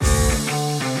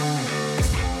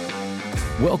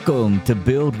Welcome to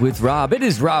Build with Rob. It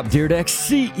is Rob Dyrdek,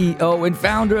 CEO and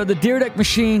founder of the Dyrdek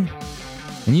Machine.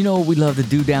 And you know what we love to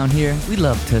do down here? We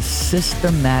love to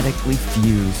systematically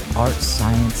fuse art,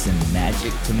 science, and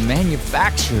magic to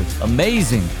manufacture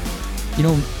amazing,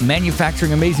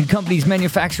 manufacturing amazing companies,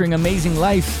 manufacturing amazing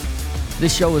life.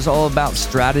 This show is all about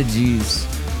strategies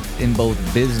in both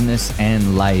business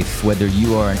and life, whether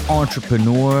you are an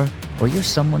entrepreneur or you're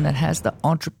someone that has the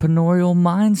entrepreneurial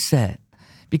mindset.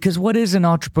 Because what is an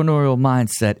entrepreneurial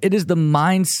mindset? It is the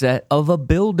mindset of a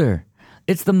builder.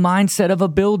 It's the mindset of a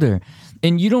builder.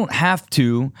 And you don't have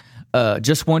to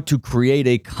just want to create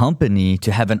a company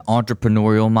to have an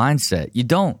entrepreneurial mindset. You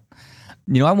don't.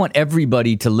 I want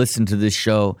everybody to listen to this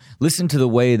show, listen to the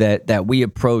way that we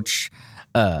approach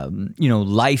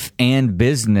life and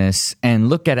business, and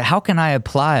look at it. How can I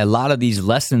apply a lot of these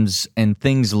lessons and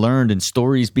things learned and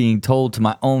stories being told to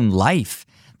my own life?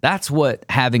 That's what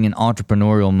having an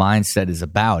entrepreneurial mindset is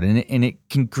about, and it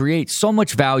can create so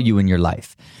much value in your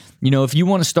life. If you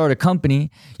want to start a company,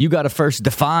 you got to first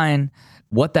define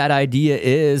what that idea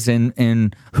is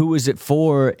and who is it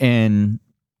for and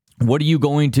what are you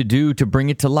going to do to bring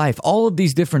it to life? All of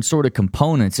these different sort of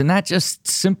components, and that just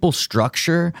simple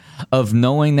structure of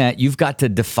knowing that you've got to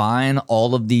define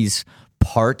all of these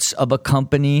parts of a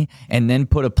company and then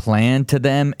put a plan to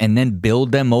them and then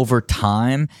build them over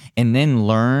time and then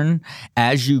learn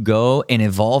as you go and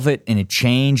evolve it and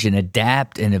change and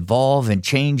adapt and evolve and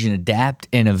change and adapt,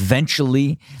 and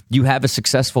eventually you have a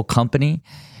successful company.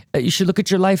 You should look at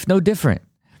your life no different.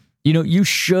 You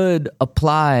should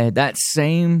apply that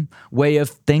same way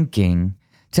of thinking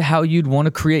to how you'd want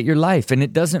to create your life. And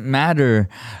it doesn't matter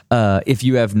if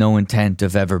you have no intent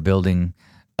of ever building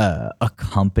a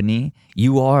company.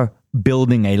 You are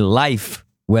building a life,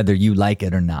 whether you like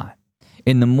it or not.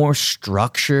 And the more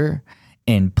structure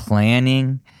and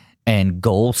planning and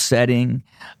goal setting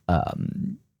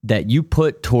that you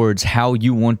put towards how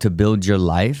you want to build your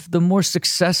life, the more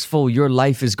successful your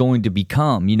life is going to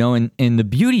become. And the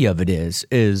beauty of it is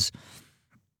as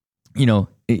Simon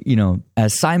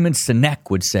Sinek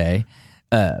would say,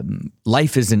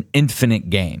 life is an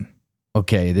infinite game.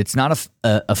 Okay, it's not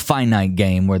a finite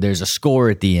game where there's a score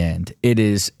at the end. It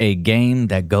is a game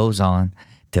that goes on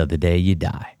till the day you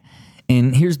die.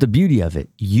 And here's the beauty of it.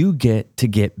 You get to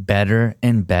get better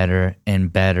and better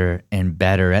and better and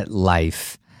better at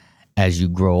life as you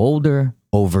grow older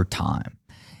over time.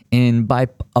 And by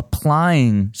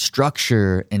applying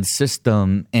structure and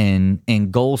system and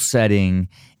goal setting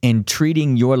and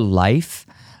treating your life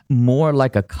more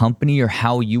like a company or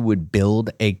how you would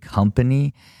build a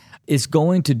company, is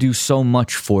going to do so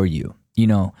much for you.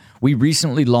 We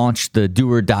recently launched the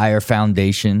Do or Dire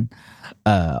Foundation,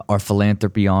 our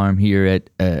philanthropy arm here at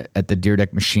the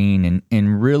Dyrdek Machine.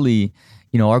 And really,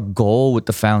 our goal with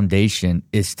the foundation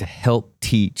is to help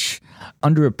teach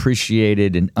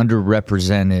underappreciated and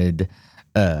underrepresented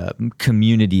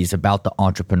communities about the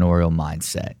entrepreneurial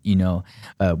mindset.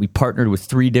 We partnered with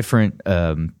 3 different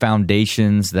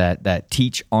foundations that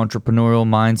teach entrepreneurial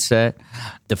mindset: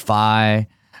 Defy,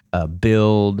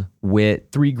 Build, WIT,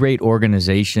 3 great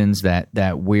organizations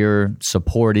that we're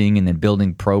supporting and then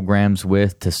building programs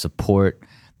with to support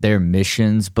their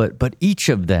missions. But each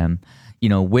of them,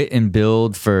 WIT and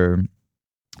Build for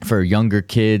younger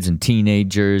kids and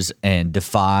teenagers, and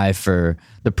Defy for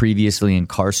the previously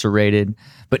incarcerated.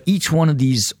 But each one of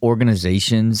these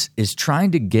organizations is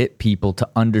trying to get people to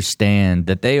understand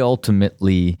that they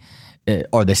ultimately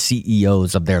are the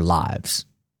CEOs of their lives,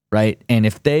 right? And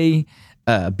if they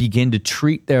begin to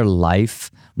treat their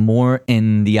life more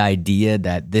in the idea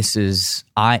that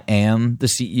I am the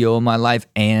CEO of my life,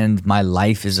 and my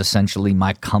life is essentially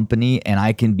my company, and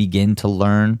I can begin to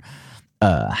learn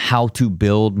how to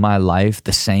build my life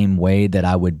the same way that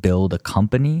I would build a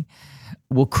company,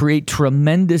 will create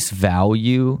tremendous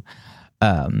value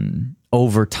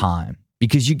over time,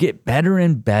 because you get better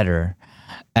and better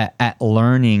at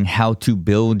learning how to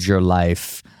build your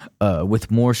life with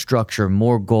more structure,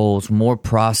 more goals, more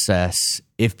process,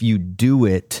 if you do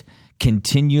it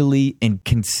continually and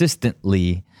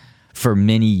consistently for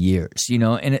many years,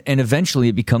 and eventually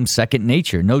it becomes second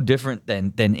nature, no different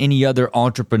than any other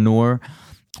entrepreneur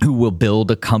who will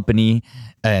build a company.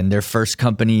 And their first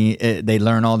company, they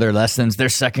learn all their lessons. Their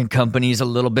second company is a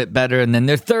little bit better. And then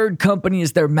their third company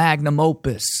is their magnum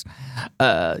opus.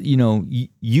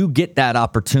 You get that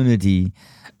opportunity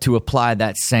to apply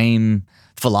that same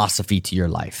philosophy to your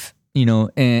life.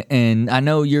 And I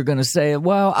know you're going to say,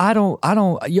 well, I don't,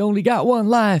 you only got one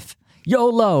life.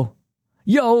 YOLO.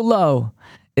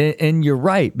 And you're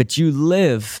right, but you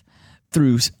live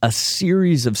through a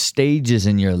series of stages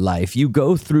in your life. You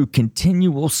go through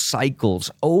continual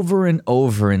cycles over and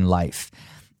over in life.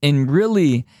 And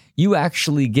really, you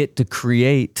actually get to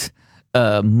create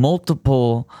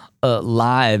multiple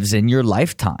lives in your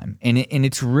lifetime. And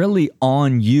it's really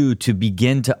on you to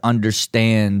begin to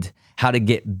understand how to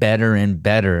get better and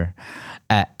better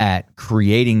at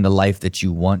creating the life that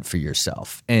you want for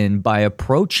yourself. And by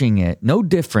approaching it no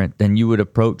different than you would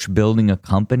approach building a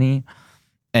company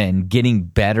and getting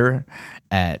better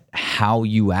at how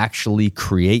you actually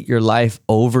create your life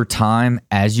over time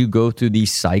as you go through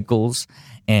these cycles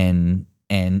and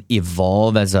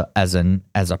evolve as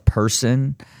a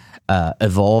person,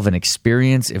 evolve in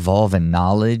experience, evolve in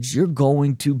knowledge, you're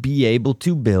going to be able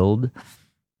to build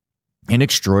an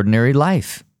extraordinary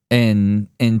life. And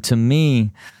to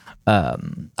me,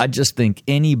 I just think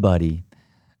anybody,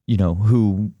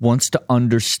 who wants to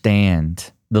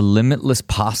understand the limitless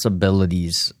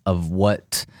possibilities of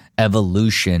what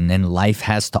evolution and life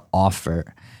has to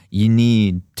offer, you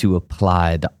need to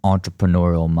apply the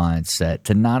entrepreneurial mindset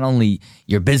to not only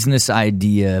your business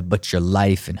idea, but your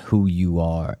life and who you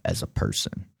are as a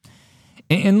person.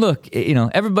 And look,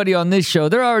 everybody on this show,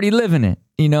 they're already living it.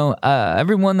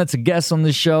 Everyone that's a guest on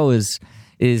this show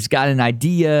is got an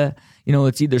idea.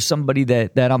 It's either somebody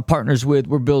that I'm partners with,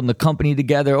 we're building a company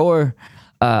together, or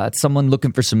it's someone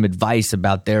looking for some advice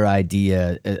about their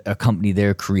idea, a company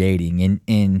they're creating.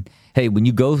 And hey, when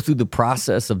you go through the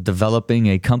process of developing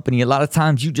a company, a lot of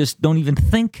times you just don't even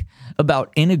think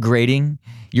about integrating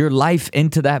your life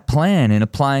into that plan and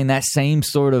applying that same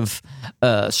sort of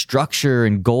structure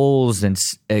and goals and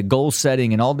goal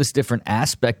setting and all this different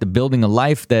aspect of building a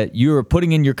life that you're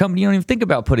putting in your company. You don't even think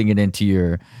about putting it into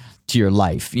your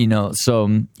life,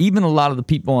 So even a lot of the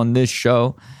people on this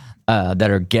show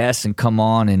that are guests and come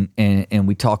on and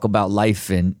we talk about life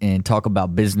and talk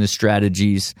about business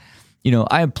strategies,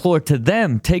 I implore to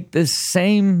them, take this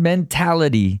same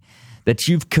mentality that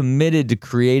you've committed to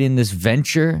creating this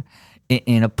venture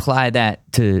and apply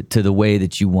that to the way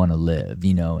that you want to live,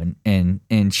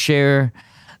 and share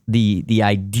the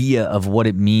idea of what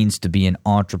it means to be an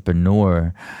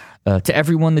entrepreneur to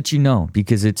everyone that you know,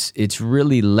 because it's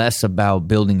really less about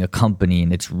building a company,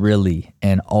 and it's really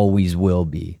and always will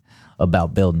be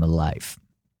about building a life.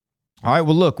 All right,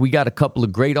 well, look, we got a couple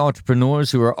of great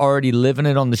entrepreneurs who are already living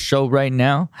it on the show right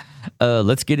now.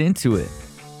 Let's get into it.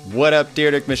 What up, Dear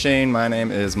Dick Machine? My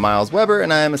name is Miles Weber,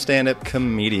 and I am a stand-up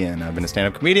comedian. I've been a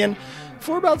stand-up comedian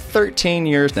for about 13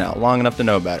 years now, long enough to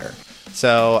know better.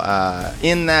 So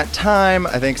in that time,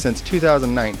 I think since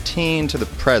 2019 to the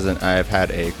present, I have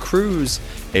had a cruise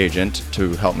agent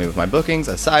to help me with my bookings.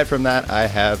 Aside from that, I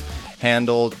have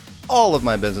handled all of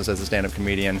my business as a stand-up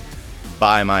comedian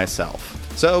by myself.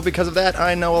 So because of that,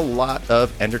 I know a lot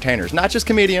of entertainers, not just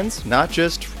comedians, not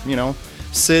just,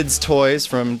 Sid's toys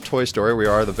from Toy Story. We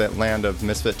are the land of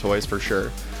misfit toys for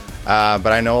sure. But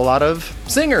I know a lot of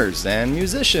singers and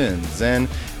musicians and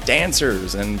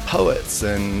dancers and poets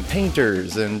and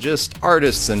painters and just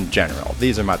artists in general.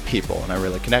 These are my people, and I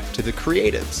really connect to the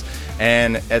creatives.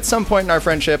 And at some point in our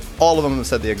friendship, all of them have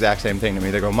said the exact same thing to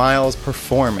me. They go, Miles,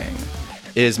 performing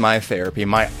is my therapy.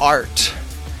 My art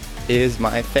is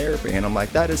my therapy. And I'm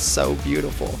like, that is so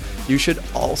beautiful. You should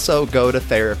also go to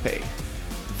therapy.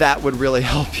 That would really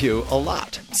help you a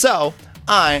lot. So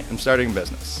I am starting a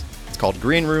business. It's called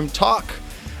Green Room Talk,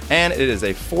 and it is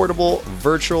affordable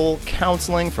virtual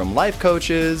counseling from life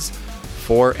coaches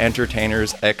for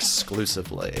entertainers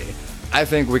exclusively. I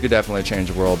think we could definitely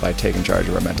change the world by taking charge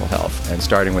of our mental health, and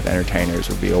starting with entertainers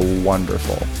would be a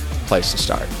wonderful place to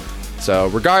start. So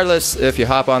regardless if you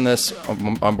hop on this,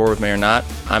 on board with me or not,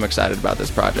 I'm excited about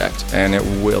this project, and it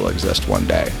will exist one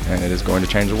day, and it is going to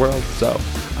change the world. So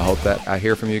I hope that I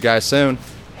hear from you guys soon.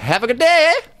 Have a good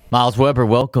day! Miles Weber,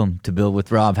 welcome to Build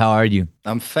with Rob. How are you?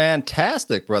 I'm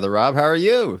fantastic, Brother Rob. How are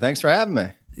you? Thanks for having me.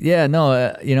 Yeah, no,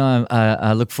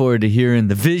 I look forward to hearing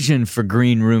the vision for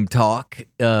Green Room Talk,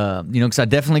 because I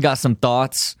definitely got some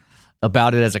thoughts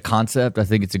about it as a concept. I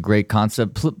think it's a great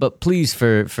concept, but please,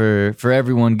 for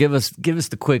everyone, give us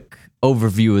the quick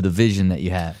overview of the vision that you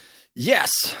have.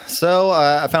 Yes. So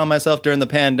I found myself during the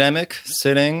pandemic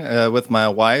sitting with my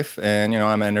wife, and,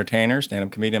 I'm an entertainer,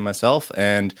 stand-up comedian myself,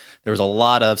 and there was a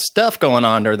lot of stuff going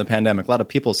on during the pandemic, a lot of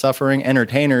people suffering,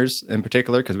 entertainers in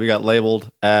particular, because we got labeled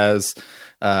as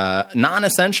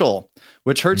non-essential,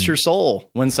 which hurts your soul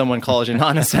when someone calls you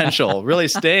non-essential. Really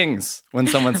stings when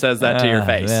someone says that to your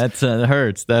face. That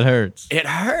hurts. It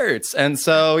hurts. And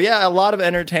so, yeah, a lot of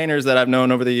entertainers that I've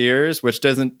known over the years, which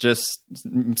doesn't just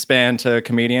span to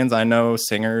comedians. I know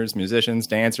singers, musicians,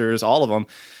 dancers, all of them.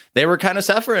 they were kind of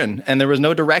suffering, and there was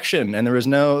no direction, and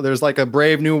there's like a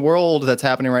brave new world that's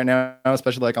happening right now,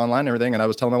 especially like online and everything. And I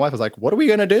was telling my wife, I was like, what are we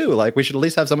going to do? Like, we should at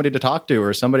least have somebody to talk to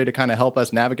or somebody to kind of help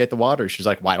us navigate the water. She's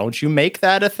like, why don't you make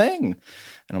that a thing?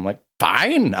 And I'm like,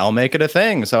 fine, I'll make it a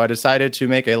thing. So I decided to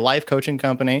make a life coaching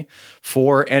company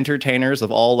for entertainers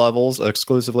of all levels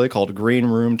exclusively, called Green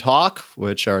Room Talk,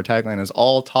 which our tagline is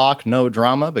all talk, no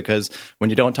drama, because when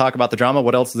you don't talk about the drama,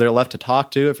 what else is there left to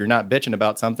talk to if you're not bitching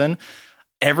about something?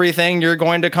 Everything you're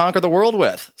going to conquer the world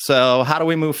with. So how do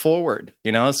we move forward?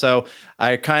 So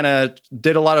I kind of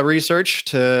did a lot of research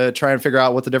to try and figure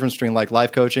out what the difference between like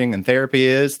life coaching and therapy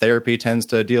is. Therapy tends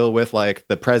to deal with like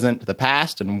the present, the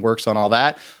past, and works on all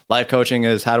that. Life coaching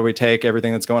is how do we take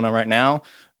everything that's going on right now,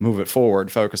 move it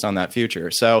forward, focus on that future.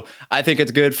 So I think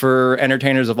it's good for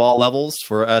entertainers of all levels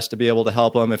for us to be able to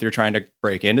help them if you're trying to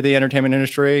break into the entertainment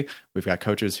industry. We've got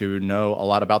coaches who know a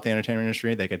lot about the entertainment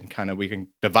industry. We can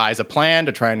devise a plan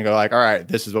to try and go like, all right,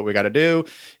 this is what we got to do.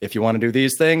 If you want to do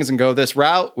these things and go this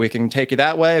route, we can take you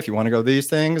that way. If you want to go these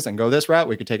things and go this route,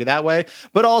 we can take you that way.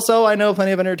 But also I know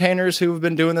plenty of entertainers who've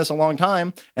been doing this a long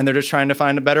time, and they're just trying to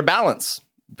find a better balance,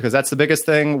 because that's the biggest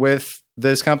thing with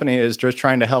this company, is just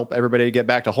trying to help everybody get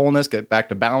back to wholeness, get back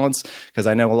to balance. Because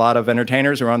I know a lot of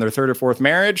entertainers who are on their third or fourth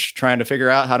marriage trying to figure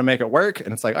out how to make it work.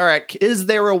 And it's like, all right, is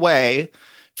there a way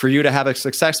for you to have a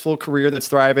successful career that's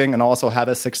thriving and also have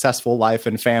a successful life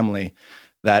and family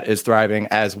that is thriving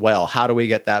as well? How do we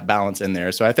get that balance in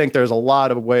there? So I think there's a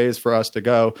lot of ways for us to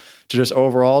go to just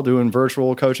overall doing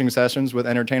virtual coaching sessions with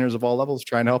entertainers of all levels,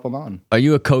 trying to help them on. Are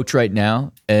you a coach right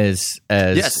now as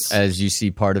Yes. as you see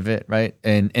part of it, right?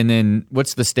 And then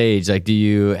what's the stage? Like,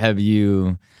 have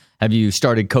you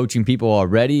started coaching people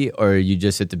already, or are you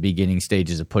just at the beginning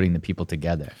stages of putting the people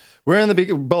together? We're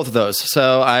in both of those.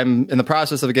 So I'm in the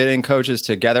process of getting coaches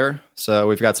together. So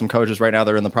we've got some coaches right now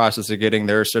that are in the process of getting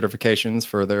their certifications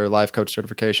for their life coach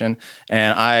certification.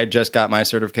 And I just got my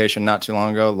certification not too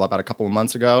long ago, about a couple of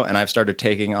months ago. And I've started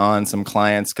taking on some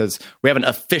clients because we haven't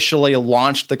officially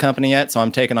launched the company yet. So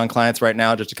I'm taking on clients right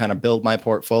now just to kind of build my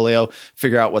portfolio,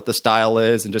 figure out what the style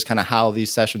is, and just kind of how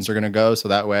these sessions are going to go. So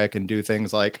that way I can do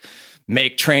things like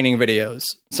make training videos.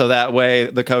 So that way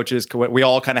the coaches, we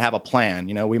all kind of have a plan.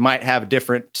 We might have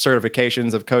different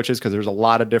certifications of coaches because there's a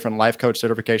lot of different life coach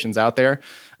certifications out there,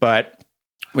 but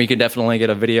we could definitely get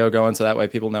a video going. So that way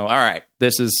people know, all right,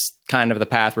 this is kind of the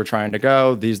path we're trying to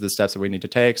go. These are the steps that we need to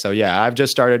take. So yeah, I've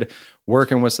just started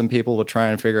working with some people to try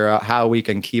and figure out how we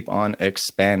can keep on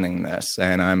expanding this.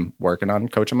 And I'm working on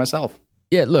coaching myself.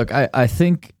 Yeah, look, I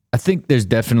think there's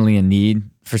definitely a need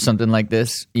for something like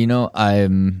this,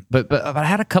 but I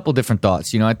had a couple different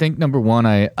thoughts. I think number one,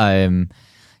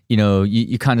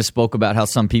 you kind of spoke about how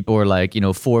some people are like,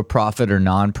 for profit or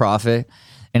non-profit.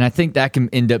 And I think that can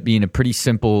end up being a pretty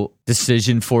simple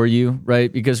decision for you,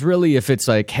 right? Because really, if it's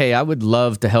like, hey, I would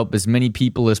love to help as many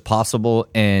people as possible,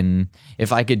 and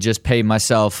if I could just pay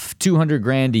myself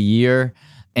 $200,000 a year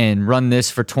and run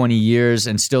this for 20 years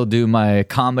and still do my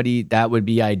comedy, that would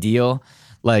be ideal.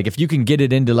 Like, if you can get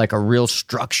it into like a real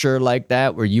structure like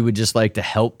that, where you would just like to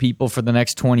help people for the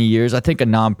next 20 years, I think a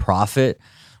nonprofit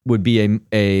would be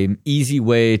a easy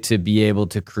way to be able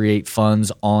to create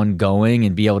funds ongoing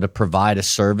and be able to provide a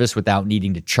service without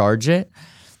needing to charge it.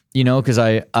 Because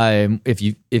if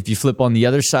you flip on the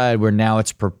other side where now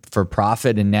it's for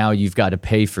profit and now you've got to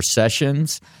pay for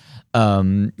sessions,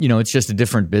 it's just a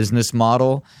different business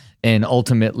model. And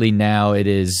ultimately now it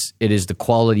is the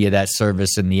quality of that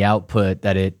service and the output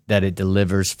that it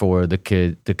delivers for the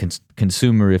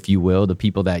consumer, if you will, the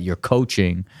people that you're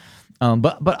coaching.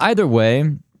 But either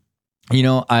way,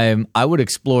 I would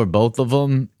explore both of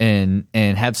them and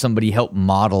have somebody help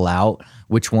model out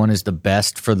which one is the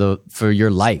best for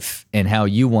your life and how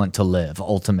you want to live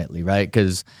ultimately, right?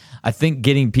 Because I think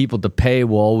getting people to pay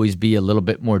will always be a little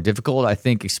bit more difficult. I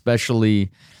think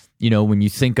especially, when you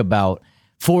think about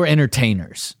for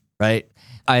entertainers, right?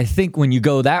 I think when you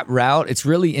go that route, it's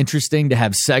really interesting to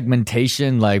have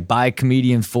segmentation, like by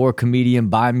comedian, for comedian,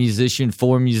 by musician,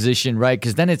 for musician, right?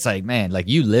 Because then it's like, man, like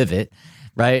you live it,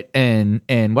 right? And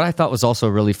what I thought was also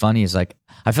really funny is like,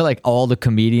 I feel like all the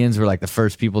comedians were like the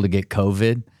first people to get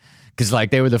COVID. Because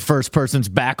like they were the first persons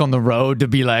back on the road to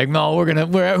be like, no,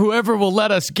 whoever will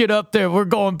let us get up there, we're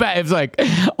going back. It's like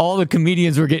all the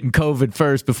comedians were getting COVID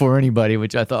first before anybody,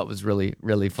 which I thought was really,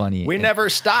 really funny. We never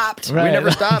stopped. Right. We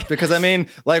never stopped because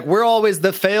we're always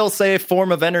the fail-safe form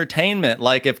of entertainment.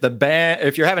 Like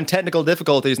if you're having technical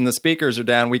difficulties and the speakers are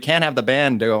down, we can't have the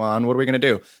band go on. What are we going to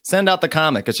do? Send out the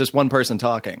comic. It's just one person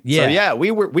talking. Yeah. So yeah,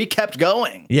 we kept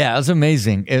going. Yeah, it was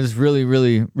amazing. It was really,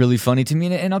 really, really funny to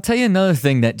me. And I'll tell you another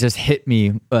thing that just hit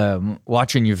me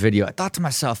watching your video. I thought to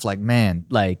myself, like, man,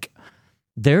 like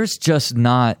there's just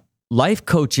not life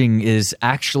coaching is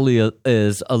actually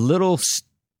is a little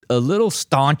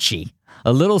staunchy,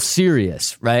 a little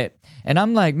serious, right? And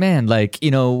I'm like, man, like,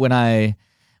 you know, when I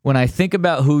think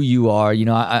about who you are, you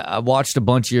know, I watched a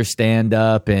bunch of your stand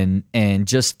up and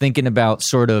just thinking about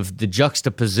sort of the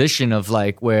juxtaposition of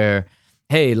like where,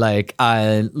 hey, like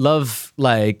I love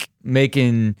like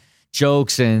making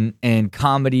jokes and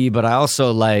comedy, but I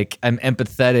also like I'm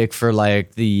empathetic for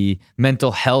like the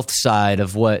mental health side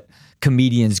of what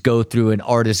comedians go through and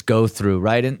artists go through,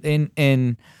 right?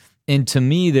 And to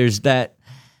me, there's that.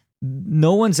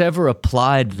 No one's ever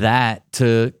applied that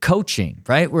to coaching,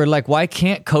 right? We're like, why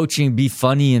can't coaching be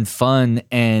funny and fun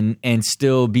and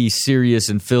still be serious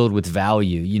and filled with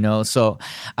value, you know? So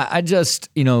I just,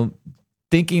 you know,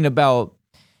 thinking about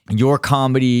your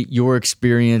comedy, your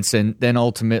experience, and then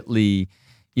ultimately,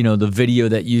 you know, the video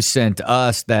that you sent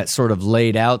us that sort of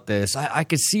laid out this, I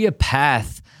could see a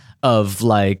path of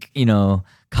like, you know,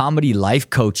 comedy life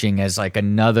coaching as like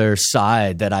another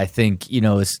side that I think, you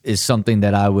know, is something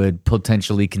that I would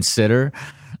potentially consider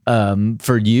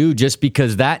for you, just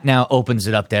because that now opens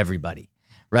it up to everybody,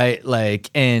 right? Like,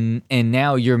 and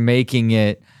now you're making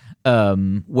it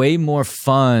way more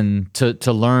fun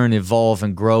to learn, evolve,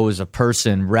 and grow as a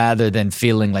person rather than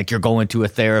feeling like you're going to a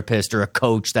therapist or a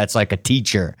coach that's like a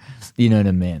teacher. You know what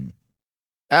I mean?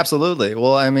 Absolutely.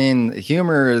 Well, I mean,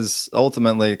 humor is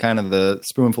ultimately kind of the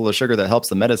spoonful of sugar that helps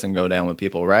the medicine go down with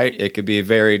people, right? It could be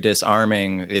very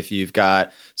disarming if you've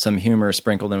got some humor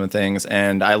sprinkled in with things.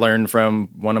 And I learned from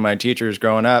one of my teachers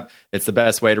growing up, it's the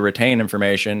best way to retain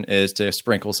information is to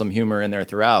sprinkle some humor in there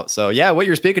throughout. So yeah, what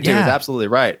you're speaking to is absolutely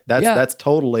right. That's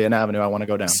totally an avenue I want to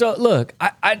go down. So look,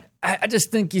 I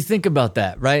just think you think about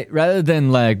that, right? Rather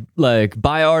than like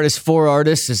by artists for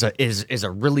artists is a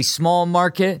really small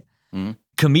market. Mm-hmm.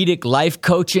 Comedic life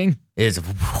coaching is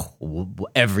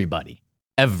everybody.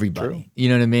 True. You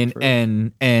know what I mean? True.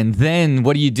 And then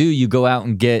what do? You go out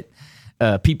and get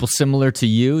people similar to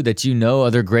you that you know,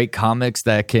 other great comics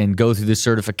that can go through the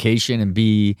certification and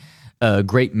be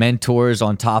great mentors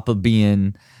on top of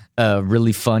being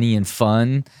really funny and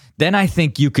fun. Then I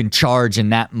think you can charge in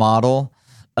that model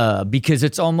because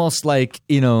it's almost like,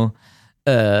 you know,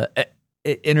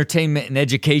 entertainment and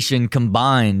education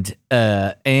combined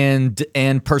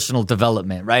and personal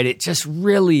development, right? It just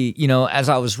really, you know, as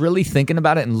I was really thinking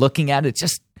about it and looking at it,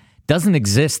 just doesn't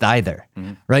exist either,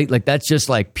 right? Like that's just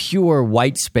like pure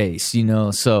white space, you know?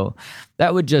 So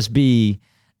that would just be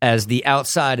as the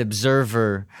outside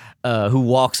observer who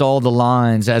walks all the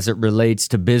lines as it relates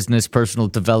to business, personal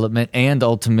development, and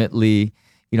ultimately,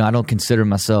 you know, I don't consider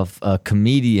myself a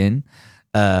comedian,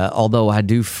 although I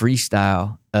do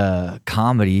freestyle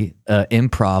comedy,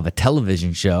 improv, a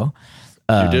television show.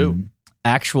 You do.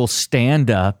 Actual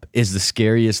stand-up is the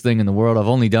scariest thing in the world. I've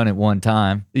only done it one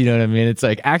time. You know what I mean? It's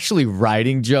like actually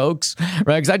writing jokes,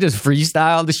 right? Because I just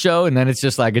freestyle the show, and then it's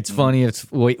just like, it's funny.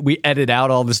 We edit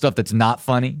out all the stuff that's not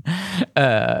funny.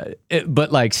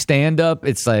 But like stand-up,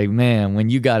 it's like, man, when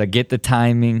you got to get the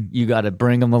timing, you got to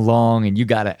bring them along, and you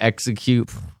got to execute,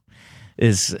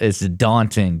 is a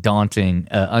daunting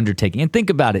undertaking. And think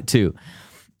about it too.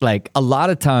 Like a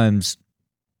lot of times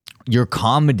your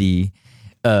comedy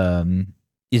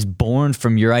is born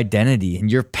from your identity,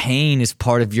 and your pain is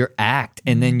part of your act,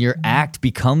 and then your act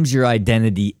becomes your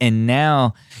identity, and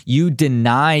now you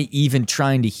deny even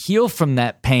trying to heal from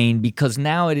that pain because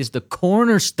now it is the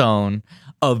cornerstone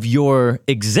of your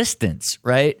existence,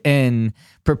 right? And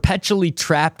perpetually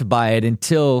trapped by it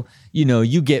until, you know,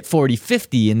 you get 40,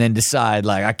 50 and then decide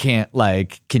like, I can't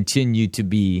like continue to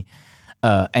be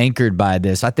anchored by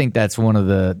this. I think that's one of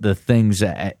the things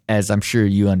that, as I'm sure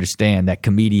you understand, that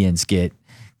comedians get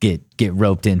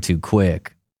roped into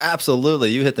quick.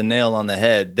 Absolutely. You hit the nail on the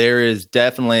head. There is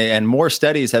definitely, and more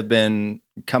studies have been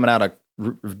coming out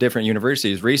of different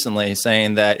universities recently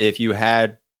saying that if you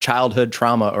had childhood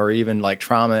trauma or even like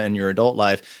trauma in your adult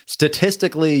life,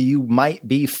 statistically, you might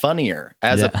be funnier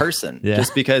as a person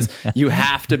just because you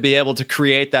have to be able to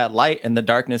create that light in the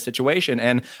darkness situation.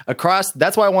 And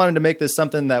that's why I wanted to make this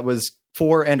something that was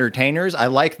for entertainers. I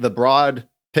like the broad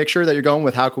picture that you're going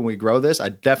with. How can we grow this? I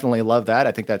definitely love that.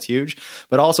 I think that's huge,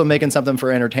 but also making something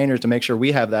for entertainers to make sure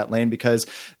we have that lane, because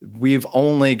we've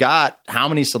only got how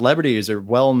many celebrities or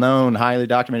well-known, highly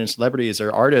documented celebrities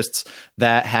or artists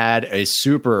that had a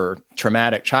super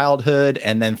traumatic childhood.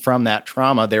 And then from that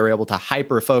trauma, they were able to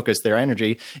hyper focus their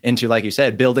energy into, like you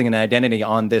said, building an identity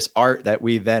on this art that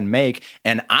we then make.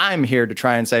 And I'm here to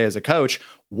try and say as a coach,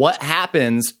 what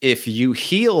happens if you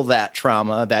heal that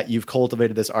trauma that you've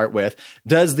cultivated this art with?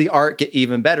 Does the art get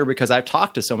even better? Because I've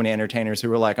talked to so many entertainers who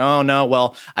are like, oh no,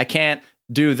 well, I can't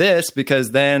do this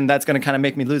because then that's going to kind of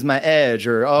make me lose my edge,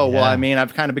 or well, I mean,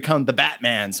 I've kind of become the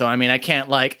Batman, so I mean, I can't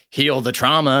like heal the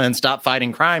trauma and stop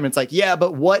fighting crime. It's like, yeah,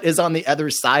 but what is on the other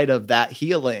side of that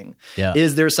healing?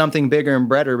 Is there something bigger and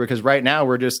better? Because right now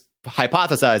we're just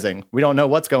hypothesizing. We don't know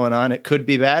what's going on. It could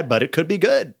be bad, but it could be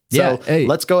good. So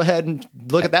let's go ahead and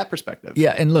look at that perspective.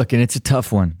 Yeah, and look, and it's a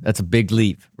tough one. That's a big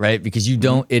leap, right? Because you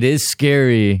don't. It is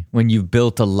scary when you've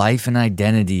built a life and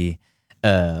identity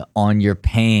on your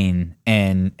pain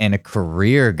and a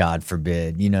career, God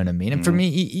forbid, you know what I mean? And for me,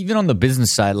 even on the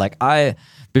business side, like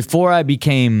before I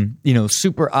became,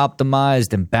 super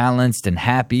optimized and balanced and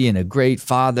happy and a great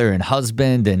father and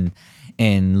husband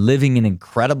and living an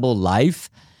incredible life,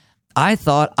 I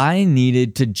thought I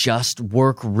needed to just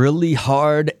work really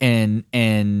hard and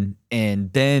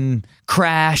then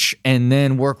crash and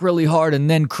then work really hard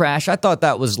and then crash. I thought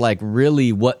that was like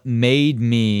really what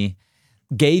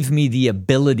gave me the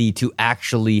ability to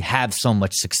actually have so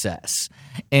much success.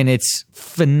 And it's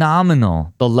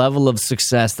phenomenal, the level of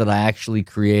success that I actually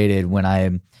created when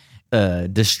I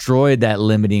destroyed that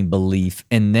limiting belief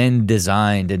and then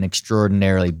designed an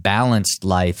extraordinarily balanced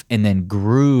life and then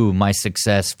grew my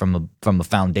success from a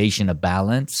foundation of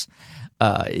balance.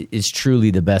 Is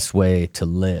truly the best way to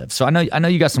live. So I know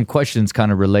you got some questions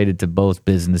kind of related to both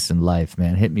business and life,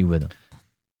 man. Hit me with them.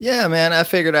 Yeah, man, I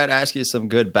figured I'd ask you some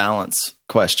good balance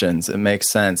questions. It makes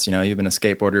sense. You've been a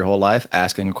skateboarder your whole life.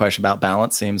 Asking a question about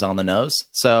balance seems on the nose.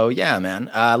 So yeah,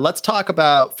 man, let's talk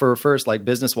about, for first, like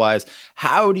business wise,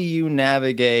 how do you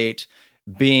navigate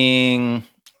being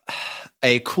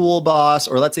a cool boss,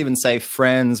 or let's even say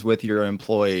friends with your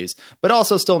employees, but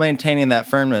also still maintaining that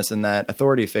firmness and that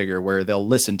authority figure where they'll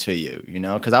listen to you,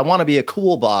 because I want to be a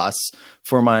cool boss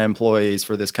for my employees,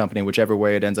 for this company, whichever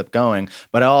way it ends up going.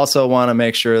 But I also want to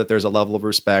make sure that there's a level of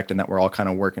respect and that we're all kind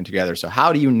of working together. So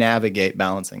how do you navigate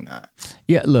balancing that?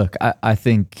 Yeah, look, I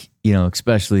think,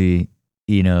 especially,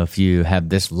 if you have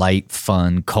this light,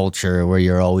 fun culture where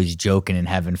you're always joking and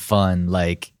having fun,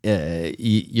 like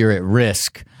you're at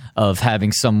risk of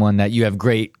having someone that you have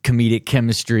great comedic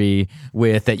chemistry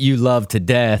with, that you love to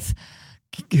death,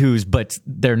 but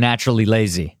they're naturally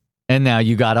lazy. And now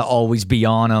you got to always be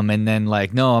on them. And then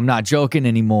like, no, I'm not joking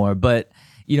anymore. But,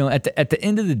 at the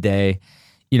end of the day,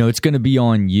 it's going to be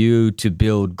on you to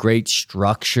build great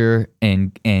structure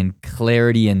and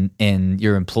clarity in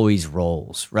your employees'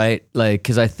 roles, right? Like,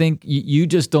 because I think you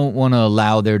just don't want to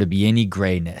allow there to be any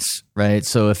grayness, right?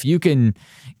 So if you can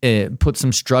put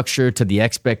some structure to the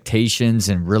expectations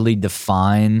and really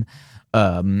define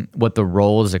what the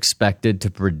role is expected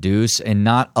to produce, and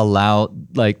not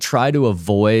try to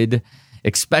avoid,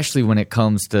 especially when it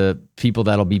comes to people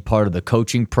that'll be part of the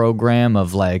coaching program,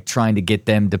 of like trying to get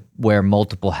them to wear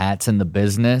multiple hats in the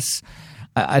business.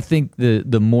 I think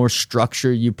the more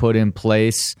structure you put in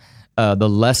place, the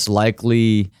less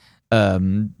likely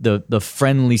the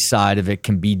friendly side of it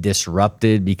can be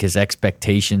disrupted, because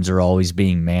expectations are always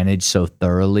being managed so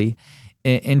thoroughly.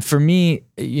 And for me,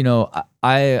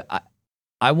 I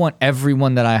want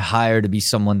everyone that I hire to be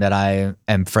someone that I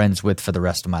am friends with for the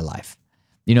rest of my life.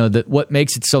 What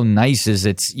makes it so nice is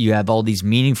you have all these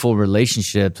meaningful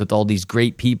relationships with all these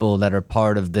great people that are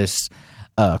part of this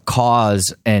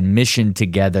cause and mission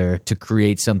together to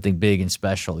create something big and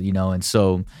special, and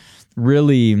so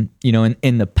really,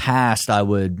 in the past, I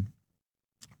would,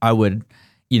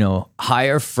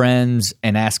 hire friends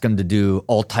and ask them to do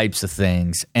all types of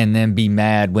things, and then be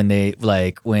mad when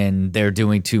they're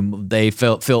doing they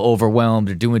feel overwhelmed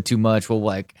or doing too much. Well,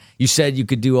 like, you said you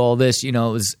could do all this,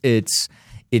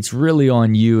 it's really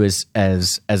on you as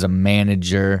a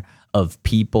manager of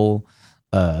people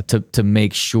to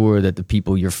make sure that the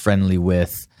people you're friendly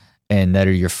with and that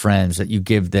are your friends, that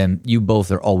you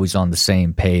both are always on the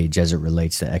same page as it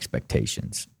relates to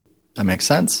expectations. That makes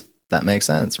sense.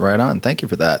 Right on. Thank you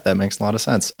for that. That makes a lot of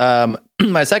sense.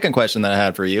 My second question that I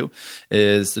had for you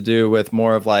is to do with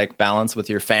more of like balance with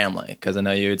your family. Because I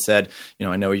know you had said,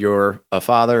 I know you're a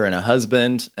father and a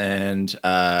husband, and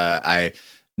I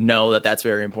know that that's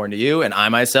very important to you. And I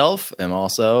myself am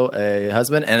also a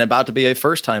husband and about to be a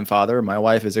first-time father. My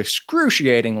wife is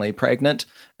excruciatingly pregnant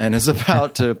and is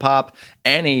about to pop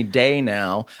any day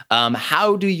now.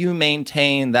 How do you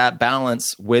maintain that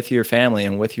balance with your family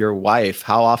and with your wife?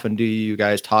 How often do you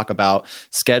guys talk about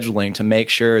scheduling to make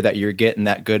sure that you're getting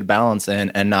that good balance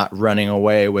in and not running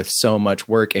away with so much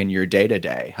work in your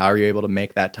day-to-day? How are you able to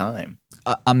make that time?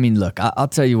 I mean, look, I'll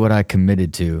tell you what I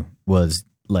committed to was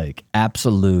like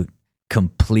absolute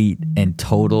complete and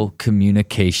total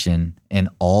communication in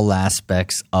all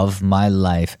aspects of my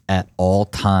life at all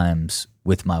times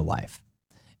with my wife.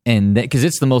 And because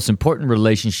it's the most important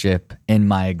relationship in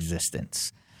my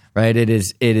existence, right? It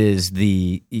is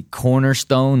the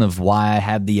cornerstone of why I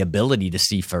have the ability to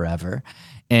see forever.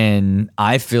 And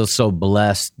I feel so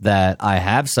blessed that I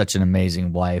have such an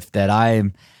amazing wife that I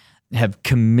have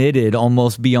committed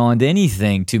almost beyond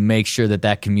anything to make sure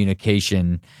that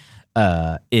communication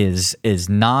is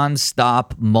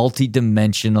nonstop,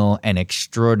 multidimensional, and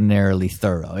extraordinarily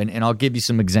thorough. And I'll give you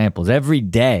some examples. Every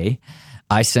day,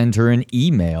 I send her an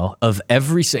email of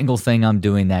every single thing I'm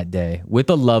doing that day with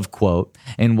a love quote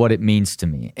and what it means to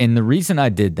me. And the reason I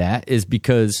did that is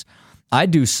because I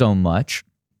do so much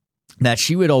that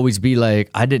she would always be like,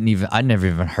 I'd never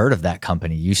even heard of that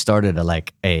company. You started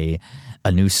a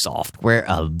new software,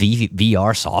 a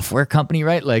VR software company,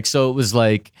 right? Like, so it was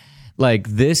like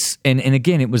this, and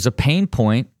again, it was a pain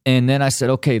point. And then I said,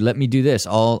 okay, let me do this.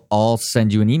 I'll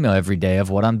send you an email every day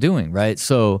of what I'm doing, right?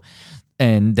 So,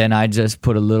 and then I just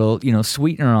put a little,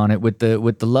 sweetener on it with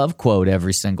the love quote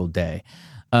every single day.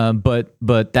 But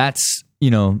that's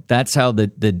how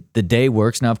the day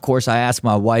works. Now, of course, I ask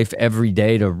my wife every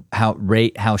day to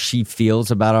rate how she feels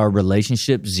about our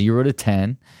relationship, 0 to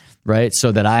 10. Right,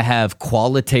 so that I have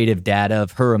qualitative data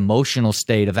of her emotional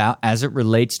state as it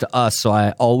relates to us. So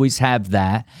I always have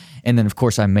that, and then of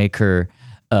course I make her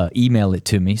email it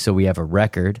to me, so we have a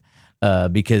record.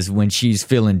 Because when she's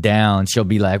feeling down, she'll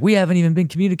be like, "We haven't even been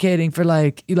communicating for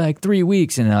like 3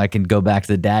 weeks," and then I can go back to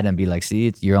the data and be like,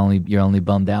 "See, you're only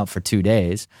bummed out for 2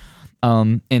 days."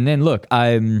 And then look,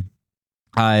 I'm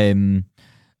design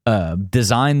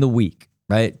the week.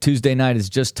 Right, Tuesday night is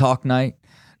just talk night.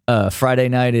 Friday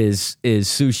night is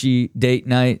sushi date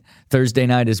night. Thursday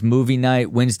night is movie night.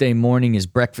 Wednesday morning is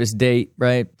breakfast date,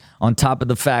 right? On top of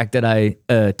the fact that I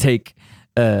take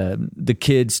the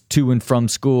kids to and from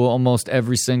school almost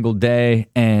every single day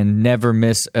and never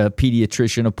miss a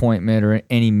pediatrician appointment or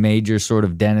any major sort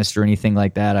of dentist or anything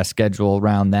like that. I schedule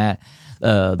around that.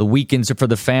 The weekends are for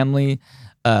the family.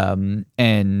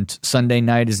 And Sunday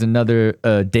night is another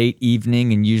date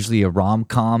evening, and usually a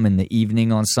rom-com in the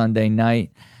evening on Sunday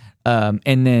night.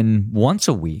 And then once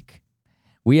a week,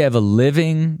 we have a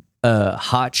living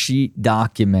hot sheet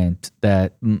document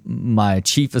that my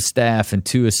chief of staff and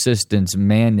 2 assistants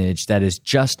manage that is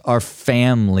just our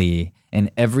family and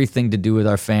everything to do with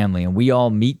our family. And we all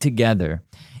meet together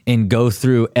and go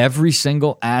through every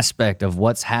single aspect of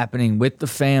what's happening with the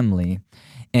family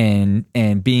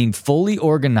and being fully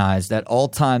organized at all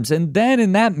times. And then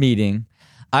in that meeting,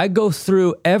 I go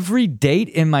through every date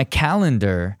in my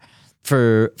calendar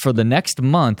for the next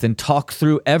month and talk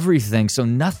through everything so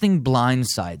nothing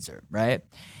blindsides her, right?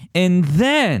 And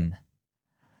then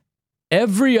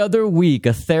every other week,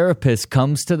 a therapist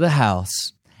comes to the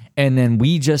house, and then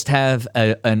we just have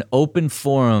an open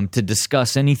forum to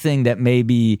discuss anything that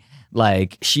maybe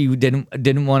like she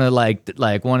didn't want to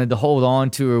like wanted to hold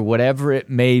on to or whatever it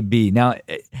may be. Now,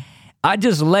 I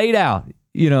just laid out,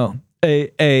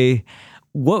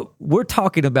 what we're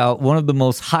talking about, one of the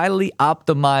most highly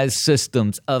optimized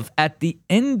systems of, at the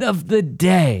end of the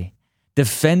day,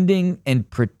 defending and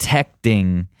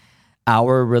protecting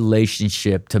our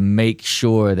relationship to make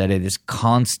sure that it is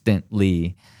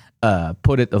constantly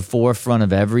put at the forefront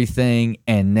of everything,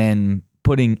 and then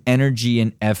putting energy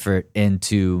and effort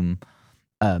into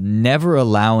never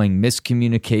allowing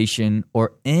miscommunication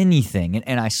or anything.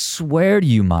 And I swear to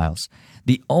you, Miles,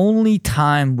 the only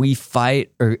time we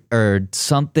fight or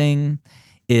something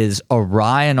is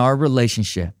awry in our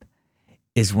relationship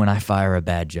is when I fire a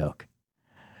bad joke.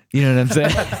 You know what I'm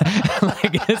saying?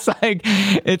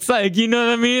 it's like, you know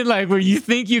what I mean? Like where you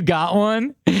think you got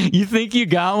one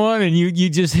and you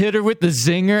just hit her with the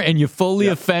zinger and you fully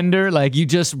offend her. Like you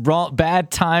just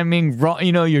bad timing,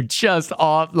 you're just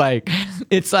off. Like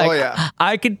it's like,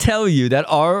 I could tell you that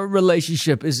our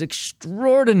relationship is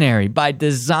extraordinary by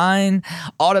design,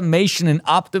 automation, and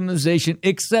optimization,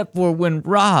 except for when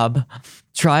Rob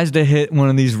tries to hit one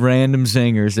of these random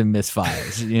zingers and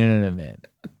misfires. You know what I mean?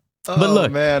 But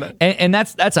look, man. And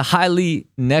that's a highly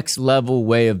next level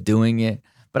way of doing it.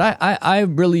 But I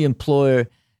really employ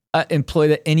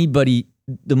that anybody,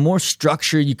 the more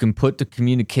structure you can put to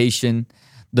communication,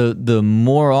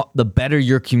 the better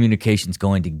your communication is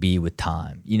going to be with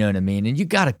time. You know what I mean? And you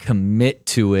got to commit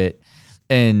to it.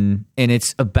 And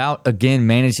it's about, again,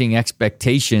 managing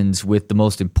expectations with the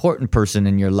most important person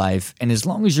in your life. And as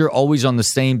long as you're always on the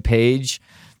same page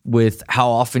with how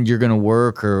often you're going to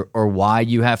work or why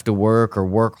you have to work or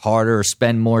work harder or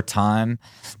spend more time,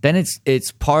 then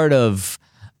it's part of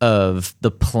of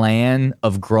the plan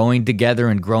of growing together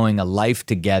and growing a life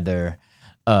together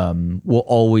will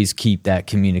always keep that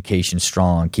communication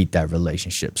strong, keep that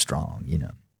relationship strong, you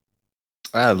know.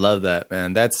 I love that,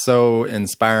 man. That's so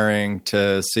inspiring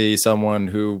to see someone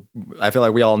who, I feel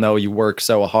like we all know you work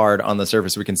so hard on the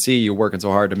surface. We can see you working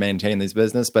so hard to maintain these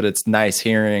business, but it's nice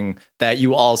hearing that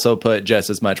you also put just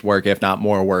as much work, if not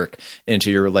more work,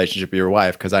 into your relationship with your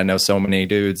wife. Because I know so many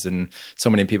dudes and so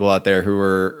many people out there who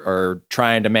are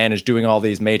trying to manage doing all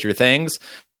these major things,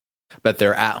 but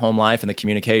their at-home life and the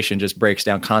communication just breaks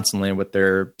down constantly with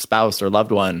their spouse or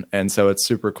loved one. And so it's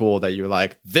super cool that you're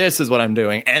like, this is what I'm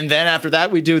doing. And then after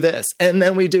that, we do this. And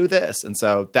then we do this. And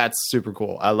so that's super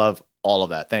cool. I love all of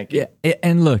that. Thank you. Yeah.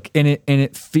 And look, and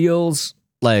it feels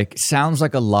like, sounds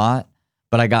like a lot,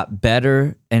 but I got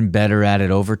better and better at it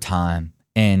over time.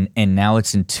 And now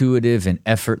it's intuitive and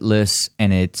effortless,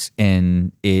 and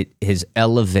it has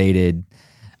elevated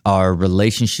our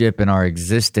relationship and our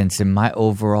existence and my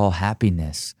overall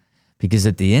happiness. Because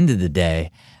at the end of the day,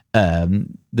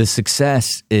 the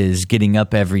success is getting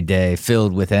up every day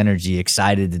filled with energy,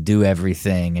 excited to do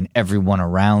everything, and everyone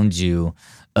around you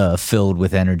filled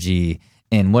with energy.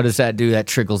 And what does that do? That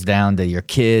trickles down to your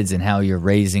kids and how you're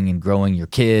raising and growing your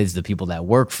kids, the people that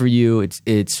work for you.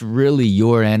 It's really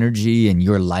your energy and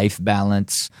your life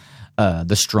balance.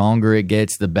 The stronger it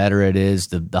gets, the better it is,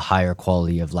 the higher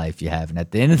quality of life you have. And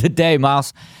at the end of the day,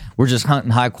 Miles, we're just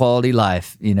hunting high quality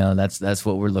life. You know, that's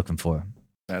what we're looking for.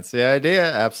 That's the idea.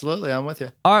 Absolutely. I'm with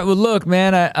you. All right. Well, look,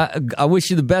 man, I wish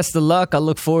you the best of luck. I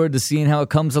look forward to seeing how it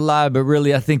comes alive. But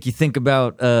really, I think you think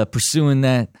about pursuing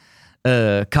that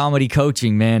comedy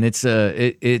coaching, man. It's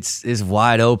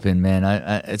wide open, man.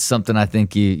 It's something I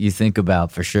think you think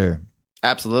about for sure.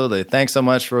 Absolutely. Thanks so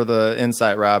much for the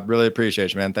insight, Rob. Really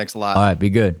appreciate you, man. Thanks a lot. All right. Be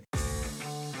good.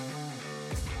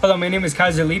 Hello, my name is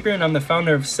Kaiser Leaper, and I'm the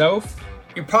founder of Self.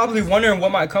 You're probably wondering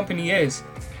what my company is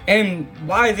and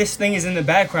why this thing is in the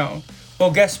background. Well,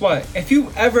 guess what? If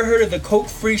you ever heard of the Coke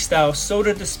Freestyle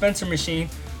soda dispenser machine,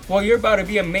 well, you're about to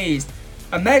be amazed.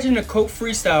 Imagine a Coke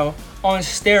Freestyle on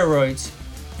steroids.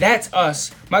 That's us.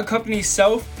 My company,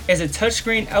 Self, is a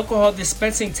touchscreen alcohol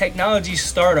dispensing technology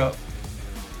startup.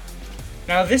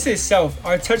 Now this is Self,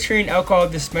 our touchscreen alcohol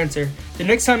dispenser. The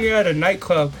next time you're at a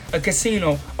nightclub, a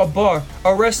casino, a bar,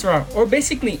 a restaurant, or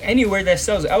basically anywhere that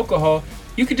sells alcohol,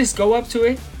 you could just go up to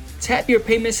it, tap your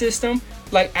payment system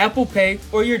like Apple Pay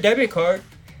or your debit card,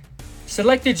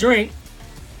 select a drink,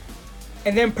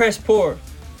 and then press pour.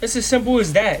 It's as simple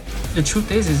as that. The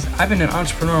truth is I've been an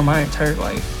entrepreneur my entire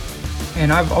life,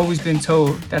 and I've always been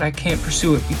told that I can't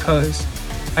pursue it because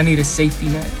I need a safety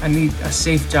net, I need a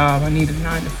safe job, I need a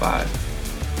 9 to 5.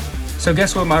 So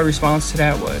guess what my response to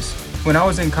that was? When I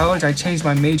was in college, I changed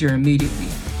my major immediately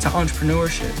to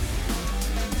entrepreneurship.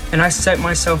 And I set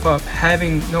myself up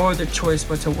having no other choice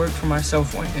but to work for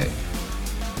myself one day.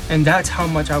 And that's how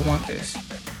much I want this.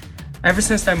 Ever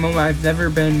since that moment, I've never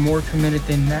been more committed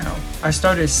than now. I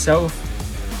started Self,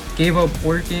 gave up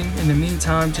working in the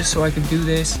meantime just so I could do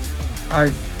this.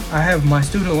 I have my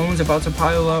student loans about to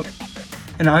pile up,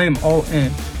 and I am all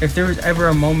in. If there was ever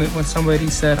a moment when somebody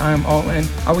said I am all in,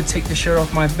 I would take the shirt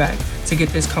off my back to get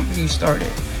this company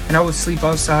started. And I would sleep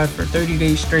outside for 30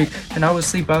 days straight, and I would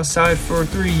sleep outside for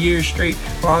 3 years straight,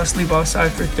 or I would sleep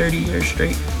outside for 30 years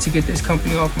straight to get this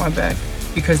company off my back,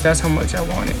 because that's how much I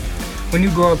want it. When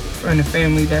you grow up in a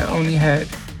family that only had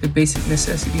the basic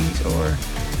necessities, or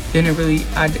didn't really,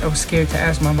 I was scared to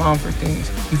ask my mom for things,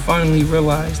 you finally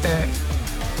realize that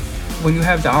when you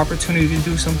have the opportunity to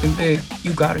do something big,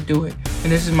 you gotta do it.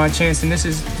 And this is my chance, and this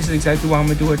is exactly why I'm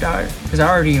gonna do or die, because I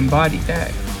already embodied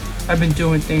that. I've been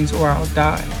doing things or I'll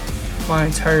die my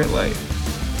entire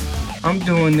life. I'm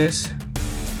doing this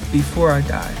before I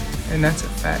die, and that's a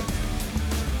fact.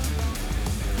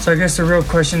 So I guess the real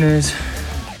question is,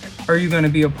 are you gonna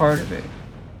be a part of it?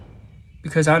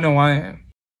 Because I know I am.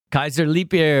 Kaiser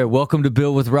Leaper, welcome to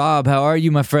Build with Rob. How are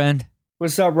you, my friend?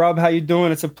 What's up, Rob? How you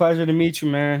doing? It's a pleasure to meet you,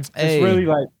 man. Hey. It's really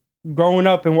like growing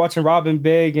up and watching Robin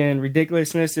Big and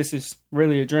Ridiculousness. This is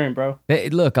really a dream, bro. Hey,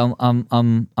 look,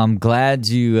 I'm glad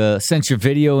you sent your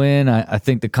video in. I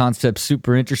think the concept's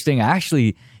super interesting. I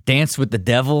actually danced with the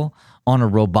devil on a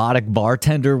robotic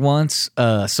bartender once,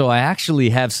 so I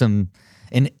actually have an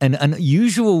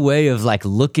unusual way of like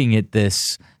looking at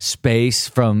this space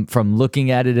from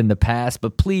looking at it in the past.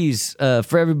 But please,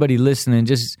 for everybody listening,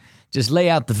 just lay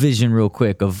out the vision real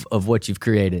quick of what you've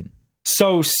created.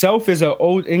 So Self is an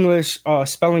Old English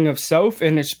spelling of self,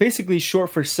 and it's basically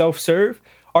short for self-serve.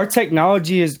 Our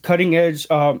technology is cutting-edge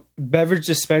beverage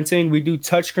dispensing. We do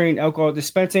touchscreen alcohol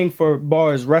dispensing for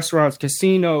bars, restaurants,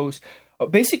 casinos,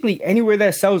 basically anywhere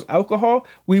that sells alcohol,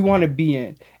 we want to be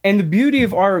in. And the beauty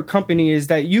of our company is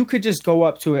that you could just go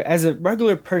up to it as a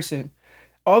regular person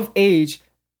of age,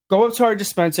 go up to our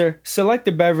dispenser, select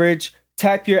the beverage,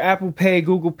 tap your Apple Pay,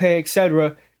 Google Pay,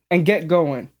 etc., and get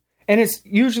going. And it's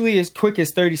usually as quick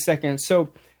as 30 seconds. So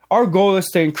our goal is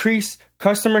to increase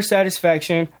customer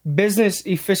satisfaction, business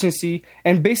efficiency,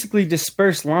 and basically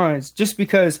disperse lines. Just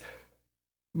because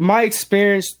my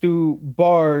experience through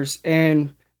bars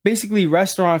and basically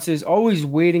restaurants is always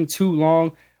waiting too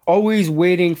long, always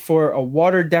waiting for a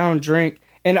watered down drink.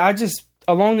 And I just,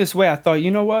 along this way, I thought,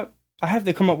 you know what? I have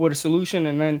to come up with a solution.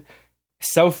 And then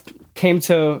Self came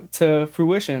to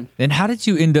fruition. And how did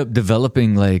you end up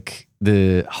developing like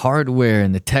the hardware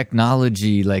and the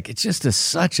technology? Like it's just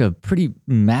such a pretty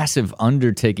massive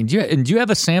undertaking. Do you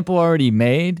have a sample already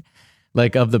made,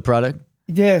 like of the product?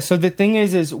 Yeah. So the thing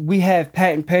is we have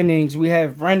patent pendings, we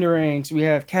have renderings, we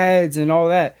have CADs and all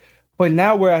that. But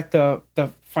now we're at the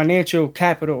financial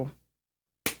capital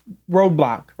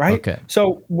roadblock, right? Okay.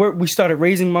 So we started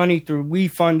raising money through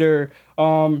WeFunder.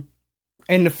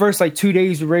 In the first 2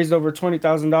 days, we raised over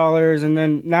 $20,000, and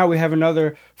then now we have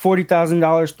another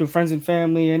 $40,000 through friends and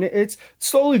family, and it's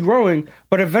slowly growing.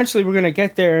 But eventually, we're gonna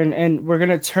get there, and we're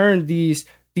gonna turn these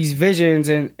visions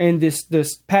and this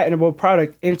patentable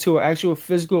product into an actual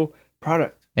physical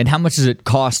product. And how much does it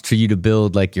cost for you to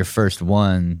build like your first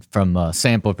one from a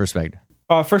sample perspective?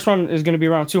 First one is going to be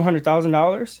around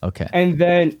 $200,000. Okay. And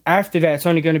then after that, it's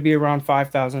only going to be around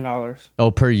 $5,000.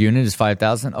 Oh, per unit is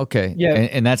 5,000. Okay. Yeah.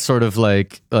 And that's sort of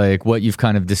like what you've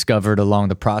kind of discovered along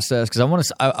the process.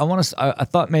 Because I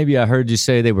thought maybe I heard you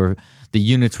say the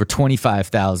units were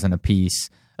 25,000 a piece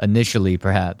initially,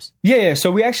 perhaps. Yeah.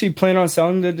 So we actually plan on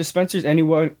selling the dispensers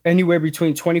anywhere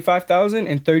between 25,000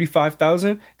 and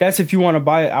 35,000. That's if you want to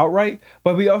buy it outright.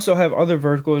 But we also have other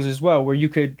verticals as well, where you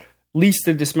could lease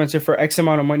the dispenser for X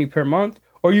amount of money per month,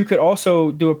 or you could also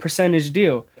do a percentage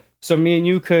deal. So me and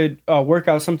you could work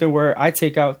out something where I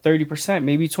take out 30%,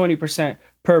 maybe 20%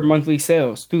 per monthly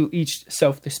sales through each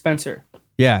self dispenser.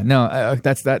 Yeah, no,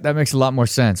 that makes a lot more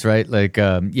sense, right? Like,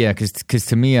 because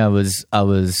to me, I was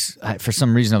for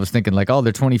some reason I was thinking like, oh,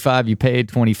 they're 25, you paid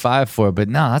 25 for it, but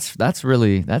no,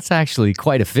 that's actually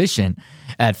quite efficient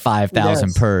at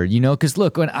 5,000 per, because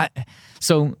look,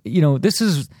 this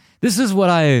is what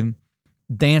I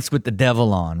dance with the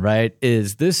devil on, right?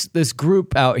 Is this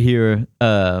group out here,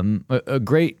 a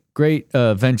great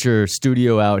venture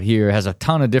studio out here has a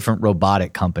ton of different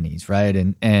robotic companies, right?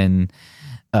 And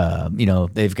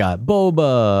they've got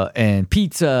boba and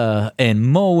pizza and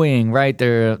mowing, right?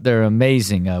 They're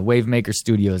amazing. Wavemaker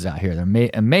Studios out here, they're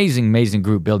amazing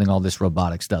group building all this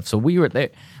robotic stuff. So we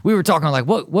were talking like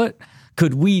what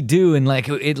could we do? And like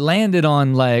it landed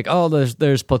on like, oh,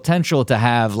 there's potential to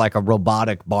have like a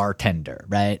robotic bartender,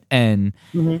 right? And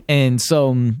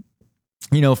so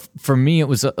for me it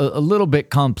was a little bit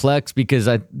complex because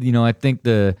I think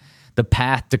the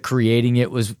path to creating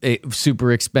it was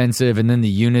super expensive, and then the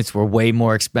units were way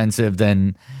more expensive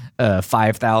than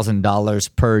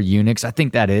 $5,000 per unit. I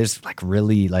think that is like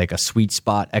really like a sweet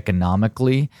spot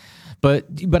economically. But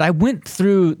I went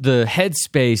through the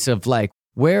headspace of like,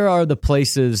 where are the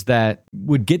places that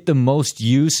would get the most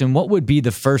use, and what would be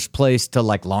the first place to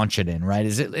like launch it in, right?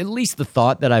 Is it at least the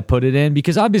thought that I put it in?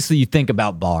 Because obviously you think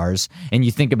about bars and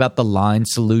you think about the line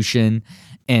solution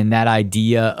and that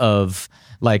idea of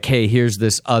like, hey, here's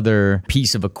this other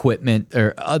piece of equipment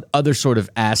or other sort of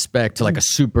aspect to like a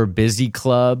super busy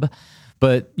club.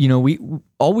 But, we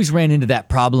always ran into that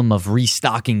problem of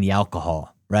restocking the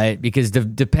alcohol, right? Because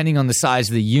depending on the size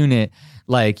of the unit,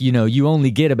 like, you only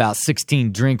get about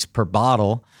 16 drinks per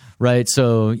bottle, right?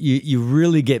 So you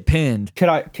really get pinned. Could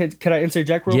I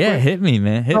interject real quick? Yeah, hit me,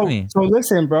 man. Hit me. So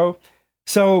listen, bro.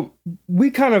 So we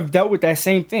kind of dealt with that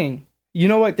same thing. You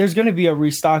know what? There's going to be a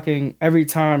restocking every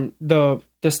time the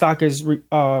stock is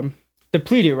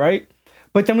depleted, right?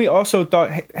 But then we also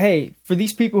thought, hey, for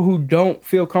these people who don't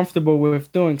feel comfortable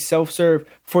with doing self-serve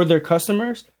for their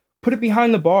customers, put it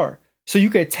behind the bar. So you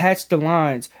can attach the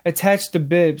lines, attach the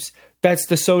bibs. That's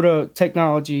the soda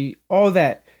technology, all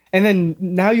that. And then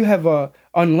now you have a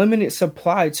unlimited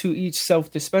supply to each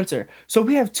self-dispenser. So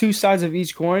we have two sides of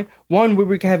each coin. One where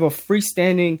we can have a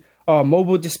freestanding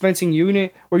mobile dispensing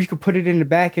unit where you could put it in the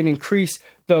back and increase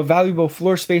the valuable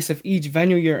floor space of each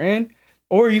venue you're in.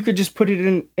 Or you could just put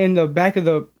it in the back of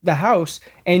the house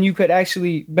and you could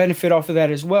actually benefit off of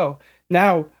that as well.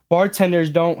 Now, bartenders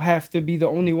don't have to be the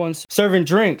only ones serving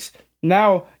drinks.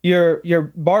 Now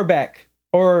your bar back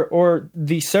or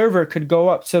the server could go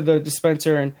up to the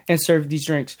dispenser and serve these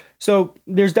drinks. So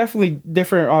there's definitely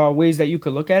different ways that you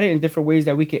could look at it and different ways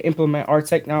that we could implement our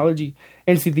technology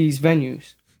into these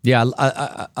venues. Yeah,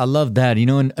 I love that. You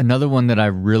know, another one that I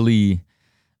really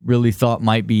thought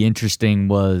might be interesting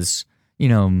was,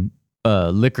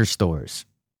 liquor stores,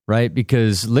 right?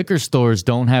 Because liquor stores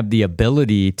don't have the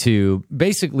ability to,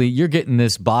 basically, you're getting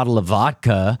this bottle of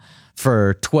vodka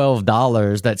for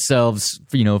 $12 that sells,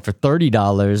 for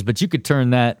 $30, but you could turn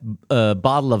that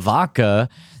bottle of vodka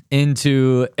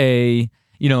into a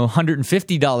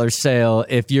 $150 sale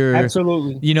if you're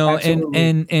absolutely,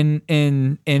 and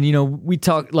we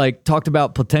talked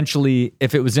about potentially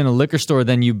if it was in a liquor store,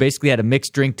 then you basically had a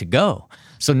mixed drink to go.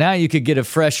 So now you could get a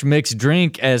fresh mixed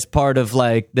drink as part of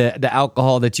like the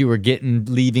alcohol that you were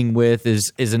leaving with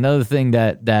is another thing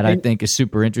that I think is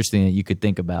super interesting that you could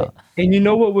think about. And you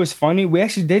know what was funny? We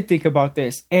actually did think about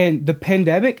this, and the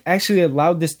pandemic actually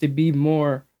allowed this to be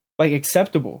more like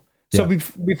acceptable. So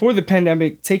before the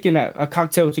pandemic, taking a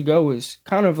cocktail to go was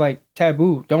kind of like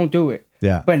taboo. Don't do it.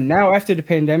 Yeah. But now after the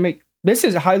pandemic, this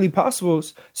is a highly possible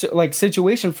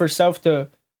situation for Self to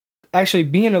actually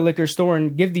be in a liquor store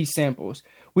and give these samples.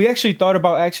 We actually thought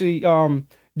about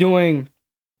doing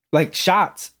like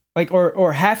shots,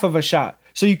 or half of a shot,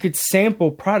 so you could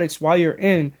sample products while you're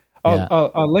in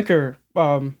a liquor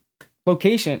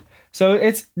location. So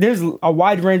there's a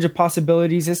wide range of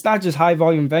possibilities. It's not just high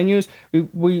volume venues.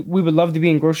 We would love to be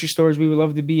in grocery stores. We would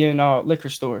love to be in liquor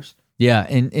stores. Yeah,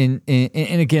 and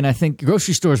again, I think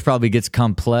grocery stores probably gets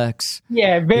complex.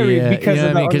 Yeah, because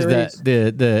of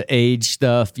the age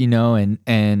stuff,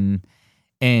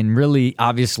 and really,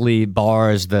 obviously,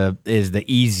 bar is the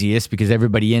easiest because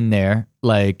everybody in there,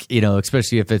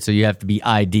 especially if it's you have to be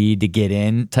ID to get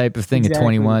in type of thing. Exactly. At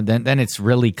 21, then it's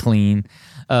really clean.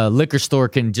 Liquor store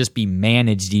can just be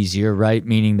managed easier, right?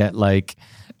 Meaning that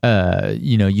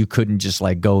you couldn't just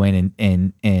go in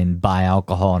and buy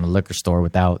alcohol in a liquor store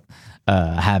without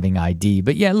having ID.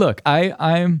 But yeah, look,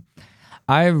 I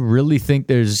really think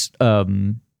there's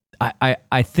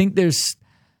I think there's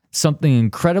something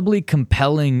incredibly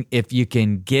compelling if you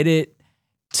can get it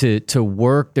to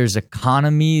work. There's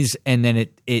economies, and then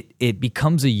it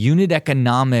becomes a unit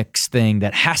economics thing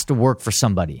that has to work for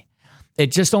somebody.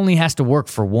 It just only has to work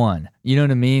for one. You know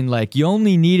what I mean? Like, you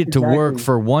only need it to work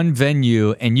for one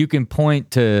venue, and you can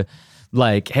point to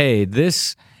hey,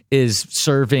 this is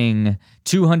serving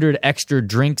 200 extra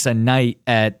drinks a night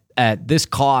at this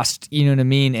cost, you know what I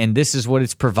mean? And this is what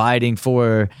it's providing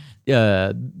for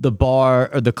the bar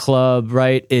or the club,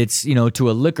 right? It's, to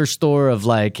a liquor store of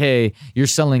hey, you're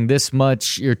selling this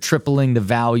much, you're tripling the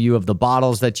value of the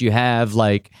bottles that you have.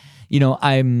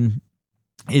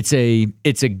 It's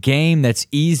a game that's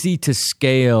easy to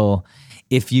scale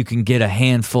if you can get a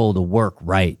handful to work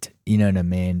right. You know what I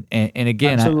mean? And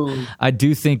again, I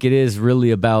do think it is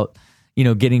really about,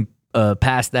 getting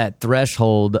past that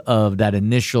threshold of that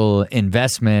initial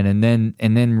investment, and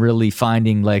then really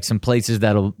finding some places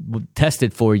that'll test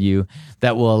it for you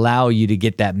that will allow you to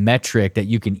get that metric that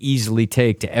you can easily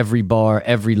take to every bar,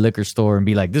 every liquor store, and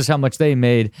be like, this is how much they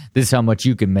made, this is how much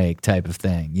you can make, type of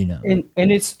thing.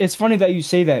 And it's funny that you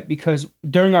say that, because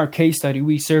during our case study,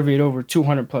 we surveyed over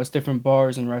 200 plus different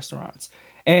bars and restaurants.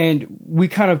 And we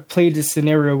kind of played this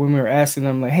scenario when we were asking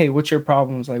them, hey, what's your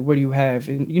problems? What do you have?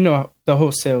 And the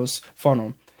whole sales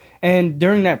funnel. And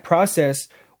during that process,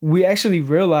 we actually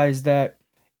realized that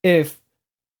if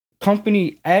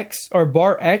company X or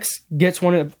bar X gets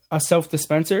a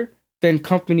self-dispenser, then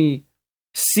company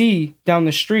C down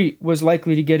the street was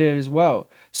likely to get it as well.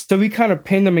 So we kind of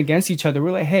pinned them against each other.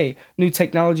 We're like, hey, new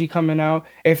technology coming out.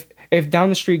 If down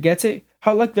the street gets it,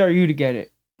 how lucky are you to get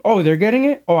it? Oh, they're getting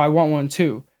it? Oh, I want one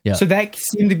too. Yeah. So that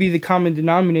seemed to be the common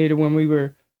denominator when we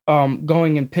were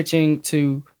going and pitching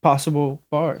to possible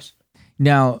bars.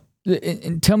 Now,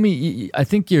 and tell me, I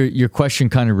think your question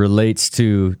kind of relates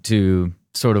to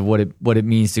sort of what it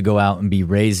means to go out and be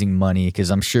raising money,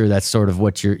 because I'm sure that's sort of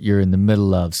what you're in the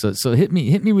middle of. So hit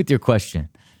me with your question.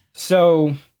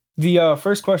 So the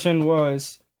first question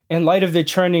was, in light of the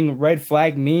trending red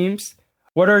flag memes,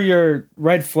 what are your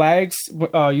red flags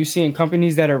you see in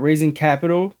companies that are raising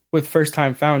capital with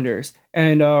first-time founders?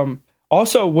 And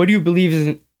also, what do you believe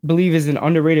is an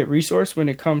underrated resource when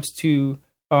it comes to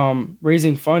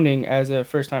raising funding as a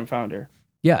first-time founder?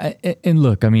 Yeah, and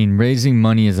look, I mean, raising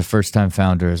money as a first-time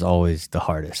founder is always the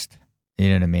hardest. You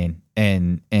know what I mean?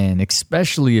 And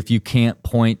especially if you can't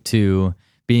point to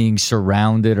being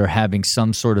surrounded or having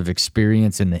some sort of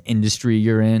experience in the industry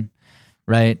you're in.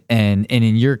 right? And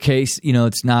in your case,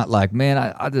 it's not like, man,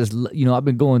 I just, I've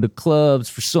been going to clubs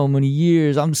for so many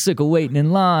years. I'm sick of waiting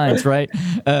in lines, right?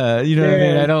 What I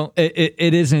mean?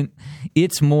 It isn't,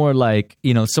 it's more like,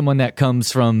 someone that comes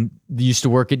from, used to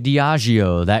work at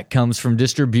Diageo, that comes from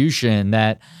distribution,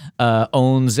 that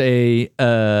owns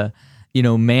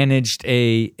managed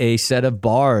a set of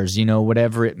bars,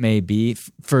 whatever it may be.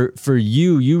 For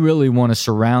you really want to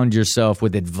surround yourself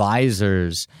with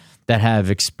advisors that have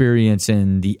experience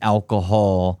in the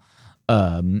alcohol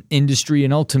industry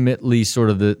and ultimately sort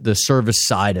of the service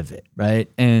side of it, right?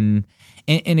 And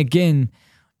again,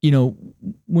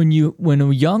 when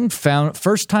a young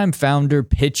first time founder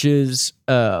pitches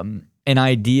an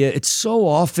idea, it's so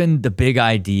often the big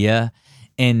idea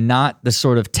and not the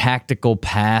sort of tactical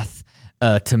path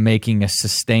to making a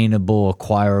sustainable,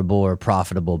 acquirable, or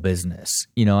profitable business.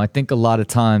 I think a lot of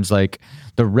times, like,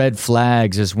 the red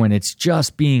flags is when it's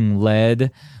just being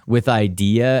led with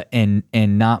idea and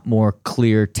not more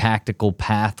clear tactical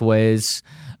pathways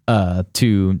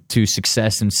to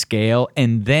success and scale,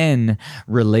 and then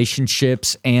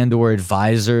relationships and or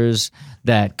advisors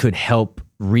that could help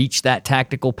reach that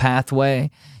tactical pathway.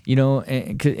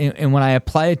 And when I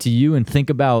apply it to you and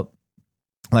think about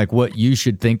like what you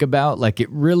should think about, like, it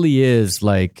really is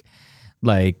like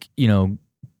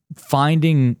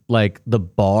finding like the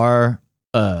bar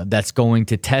that's going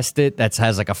to test it, that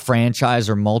has like a franchise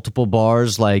or multiple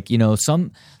bars, like,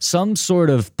 some sort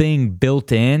of thing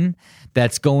built in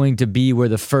that's going to be where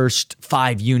the first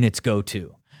 5 units go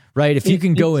to. Right? If you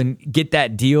can go and get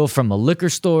that deal from a liquor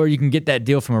store, you can get that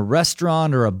deal from a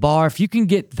restaurant or a bar. If you can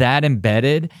get that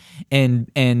embedded and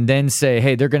then say,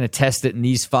 hey, they're going to test it in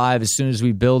these 5 as soon as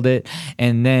we build it.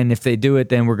 And then if they do it,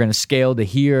 then we're going to scale to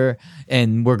here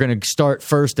and we're going to start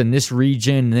first in this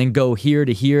region and then go here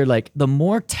to here. Like, the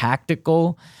more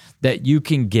tactical that you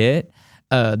can get,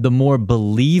 the more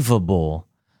believable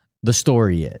the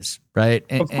story is, right?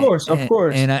 Of course.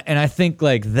 And I think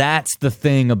like that's the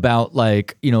thing about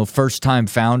like, first time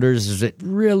founders, is it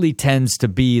really tends to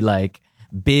be like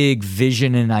big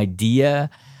vision and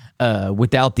idea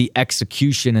without the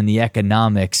execution and the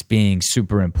economics being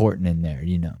super important in there,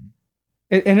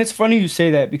 And it's funny you say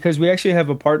that, because we actually have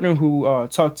a partner who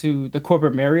talked to the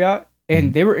corporate Marriott,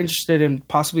 and they were interested in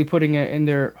possibly putting it in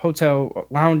their hotel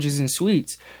lounges and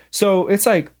suites. So it's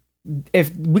like, if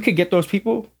we could get those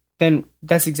people, then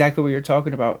that's exactly what you're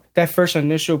talking about. That first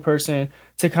initial person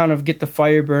to kind of get the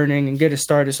fire burning and get it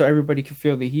started so everybody can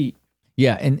feel the heat.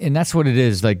 Yeah, and that's what it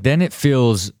is. Like, then it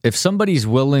feels, if somebody's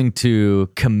willing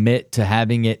to commit to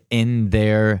having it in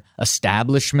their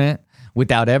establishment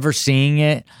without ever seeing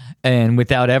it and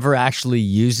without ever actually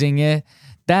using it,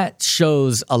 that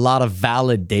shows a lot of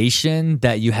validation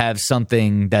that you have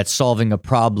something that's solving a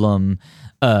problem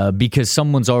because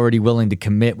someone's already willing to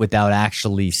commit without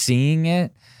actually seeing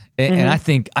it. And I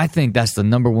think that's the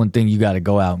number one thing you got to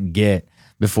go out and get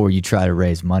before you try to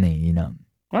raise money, All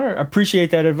right. I appreciate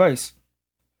that advice.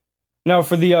 Now,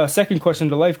 for the second question,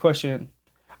 the life question,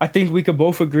 I think we could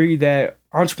both agree that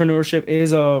entrepreneurship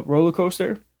is a roller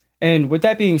coaster. And with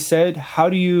that being said, how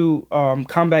do you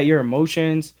combat your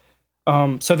emotions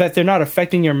so that they're not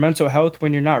affecting your mental health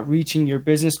when you're not reaching your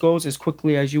business goals as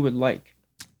quickly as you would like?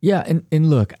 Yeah. And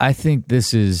look, I think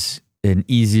this is an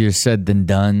easier said than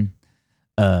done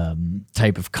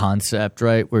type of concept,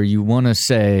 right? Where you want to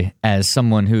say, as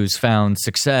someone who's found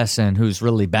success and who's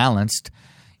really balanced,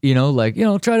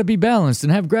 try to be balanced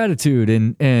and have gratitude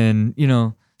and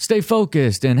stay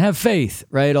focused and have faith,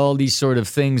 right? All these sort of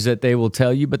things that they will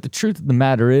tell you. But the truth of the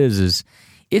matter is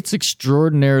it's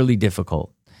extraordinarily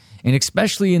difficult. And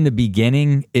especially in the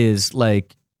beginning is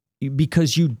like,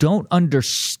 because you don't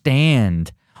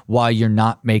understand why you're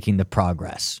not making the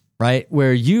progress. Right?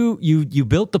 Where you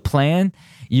built the plan,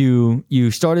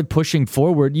 you started pushing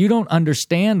forward. You don't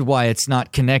understand why it's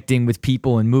not connecting with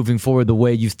people and moving forward the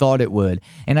way you thought it would.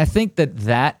 And I think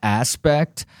that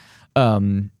aspect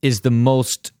is the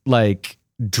most like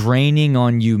draining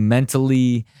on you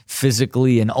mentally,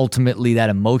 physically, and ultimately that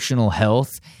emotional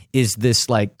health is this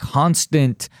like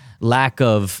constant lack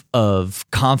of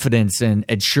confidence and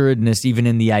assuredness even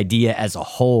in the idea as a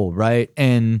whole, right?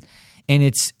 And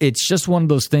it's just one of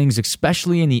those things,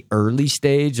 especially in the early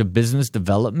stage of business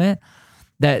development,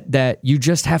 that you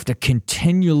just have to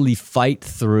continually fight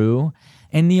through.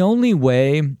 And the only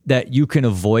way that you can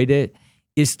avoid it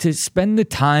is to spend the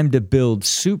time to build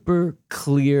super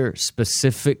clear,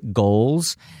 specific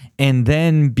goals and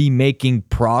then be making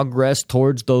progress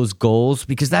towards those goals,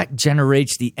 because that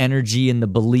generates the energy and the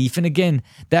belief. And again,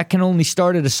 that can only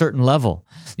start at a certain level,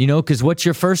 because what's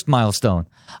your first milestone?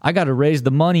 I got to raise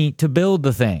the money to build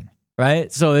the thing,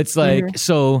 right? So it's like,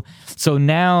 so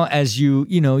now as you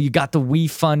got the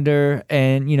WeFunder,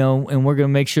 and and we're gonna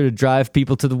make sure to drive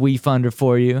people to the WeFunder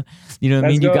for you. You know what I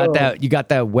mean? You got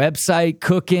that website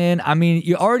cooking. I mean,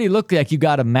 you already look like you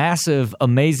got a massive,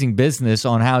 amazing business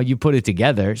on how you put it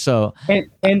together. So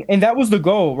and that was the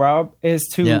goal, Rob, is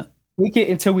to make it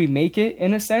until we make it,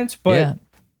 in a sense. But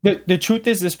the truth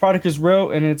is, this product is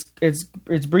real, and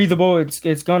it's breathable.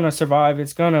 It's gonna survive.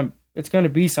 It's gonna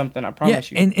be something, I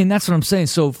promise you. And that's what I'm saying.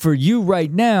 So for you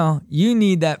right now, you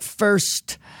need that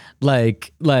first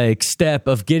like step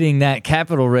of getting that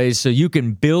capital raise so you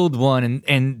can build one,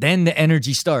 and then the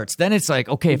energy starts. Then it's like,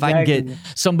 okay, if I can get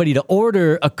somebody to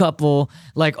order a couple,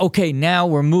 like, okay, now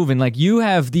we're moving. Like, you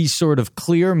have these sort of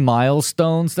clear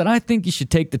milestones that I think you should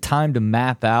take the time to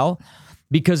map out,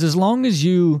 because as long as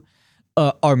you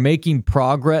are making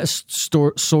progress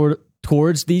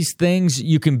towards these things,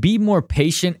 you can be more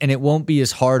patient and it won't be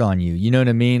as hard on you. You know what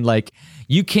I mean? Like,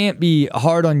 you can't be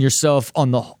hard on yourself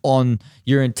on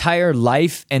your entire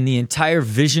life and the entire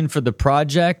vision for the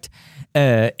project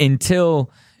until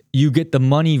you get the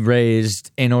money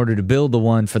raised in order to build the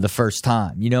one for the first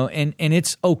time, and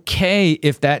it's okay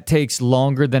if that takes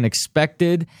longer than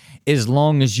expected, as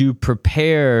long as you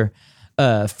prepare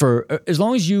as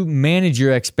long as you manage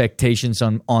your expectations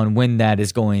on when that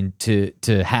is going to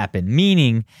happen.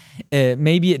 Meaning,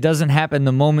 maybe it doesn't happen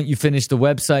the moment you finish the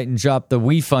website and drop the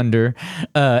WeFunder,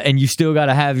 and you still got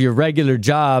to have your regular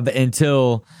job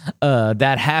until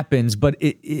that happens. But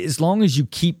as long as you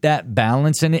keep that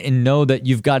balance in it and know that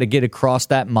you've got to get across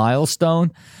that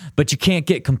milestone, but you can't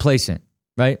get complacent,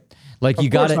 right? Like,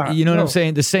 you got to, you know what I'm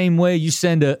saying? The same way you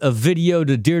send a video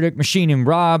to Dyrdek Machine and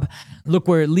Rob, look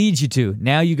where it leads you to.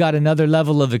 Now you got another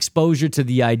level of exposure to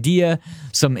the idea,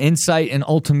 some insight, and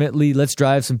ultimately let's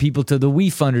drive some people to the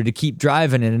WeFunder to keep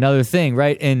driving it, another thing,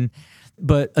 right?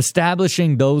 But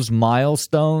establishing those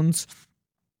milestones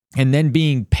and then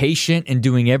being patient and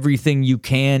doing everything you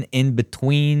can in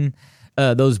between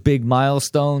those big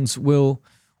milestones will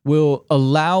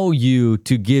allow you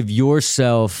to give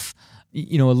yourself a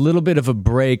little bit of a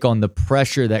break on the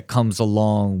pressure that comes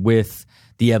along with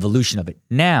the evolution of it.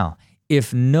 Now,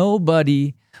 if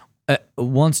nobody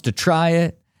wants to try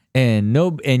it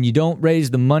and you don't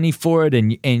raise the money for it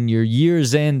and your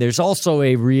year's end, there's also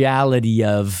a reality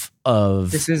of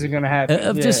this isn't going to happen.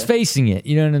 Of just facing it.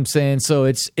 You know what I'm saying? So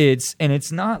it's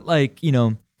not like,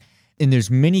 and there's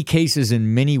many cases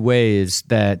in many ways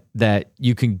that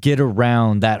you can get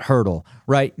around that hurdle,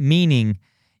 right? Meaning,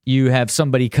 you have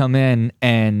somebody come in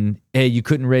and, hey, you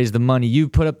couldn't raise the money. You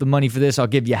put up the money for this, I'll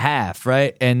give you half,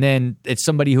 right? And then it's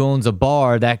somebody who owns a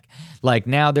bar that, like,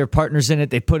 now they're partners in it.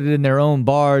 They put it in their own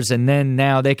bars, and then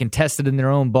now they can test it in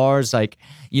their own bars. Like,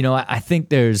 I think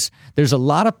there's a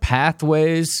lot of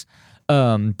pathways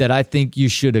that I think you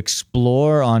should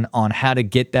explore on how to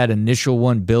get that initial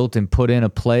one built and put in a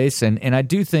place. And I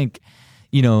do think,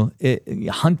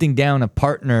 hunting down a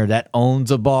partner that owns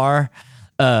a bar,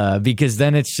 because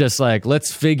then it's just like,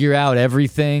 let's figure out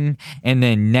everything. And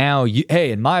then now,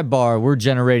 hey, in my bar, we're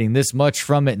generating this much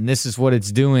from it, and this is what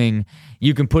it's doing.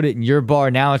 You can put it in your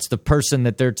bar. Now it's the person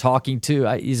that they're talking to.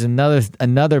 Is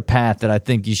another path that I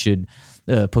think you should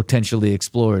potentially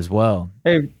explore as well.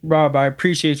 Hey, Rob, I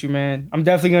appreciate you, man. I'm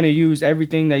definitely going to use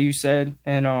everything that you said.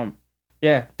 And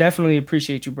yeah, definitely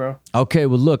appreciate you, bro. Okay,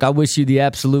 well, look, I wish you the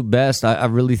absolute best. I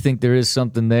really think there is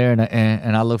something there,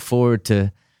 and I look forward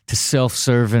to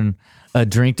self-serving a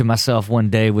drink to myself one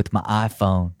day with my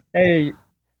iPhone. Hey,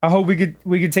 I hope we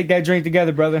could take that drink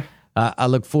together, brother. I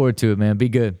look forward to it, man. Be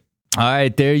good. All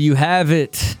right, there you have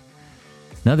it.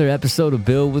 Another episode of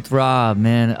Build with Rob,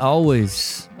 man.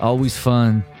 Always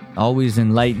fun, always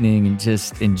enlightening, and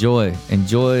just enjoy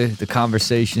the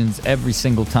conversations every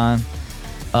single time.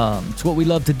 It's what we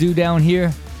love to do down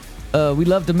here. We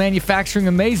love to manufacturing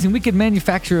amazing. We could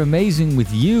manufacture amazing with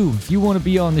you. If you want to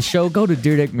be on the show, go to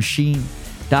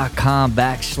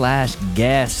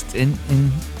DyrdekMachine.com/guest and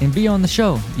be on the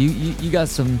show. You got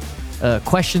some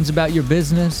questions about your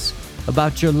business,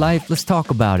 about your life. Let's talk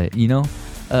about it. You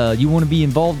want to be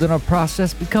involved in our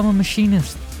process? Become a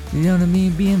machinist. You know what I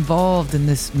mean? Be involved in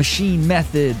this machine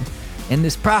method and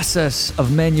this process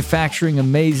of manufacturing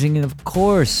amazing. And of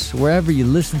course, wherever you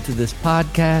listen to this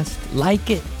podcast, like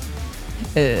it.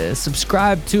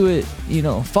 Subscribe to it,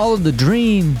 follow the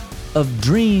dream of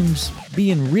dreams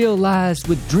being realized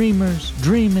with dreamers,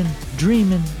 dreaming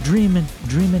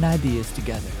ideas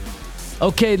together.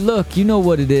 Okay, look, you know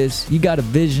what it is. You got a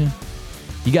vision.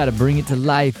 You got to bring it to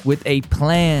life with a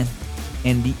plan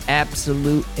and the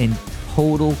absolute and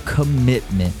total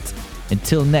commitment.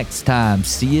 Until next time,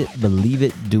 see it, believe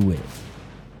it, do it.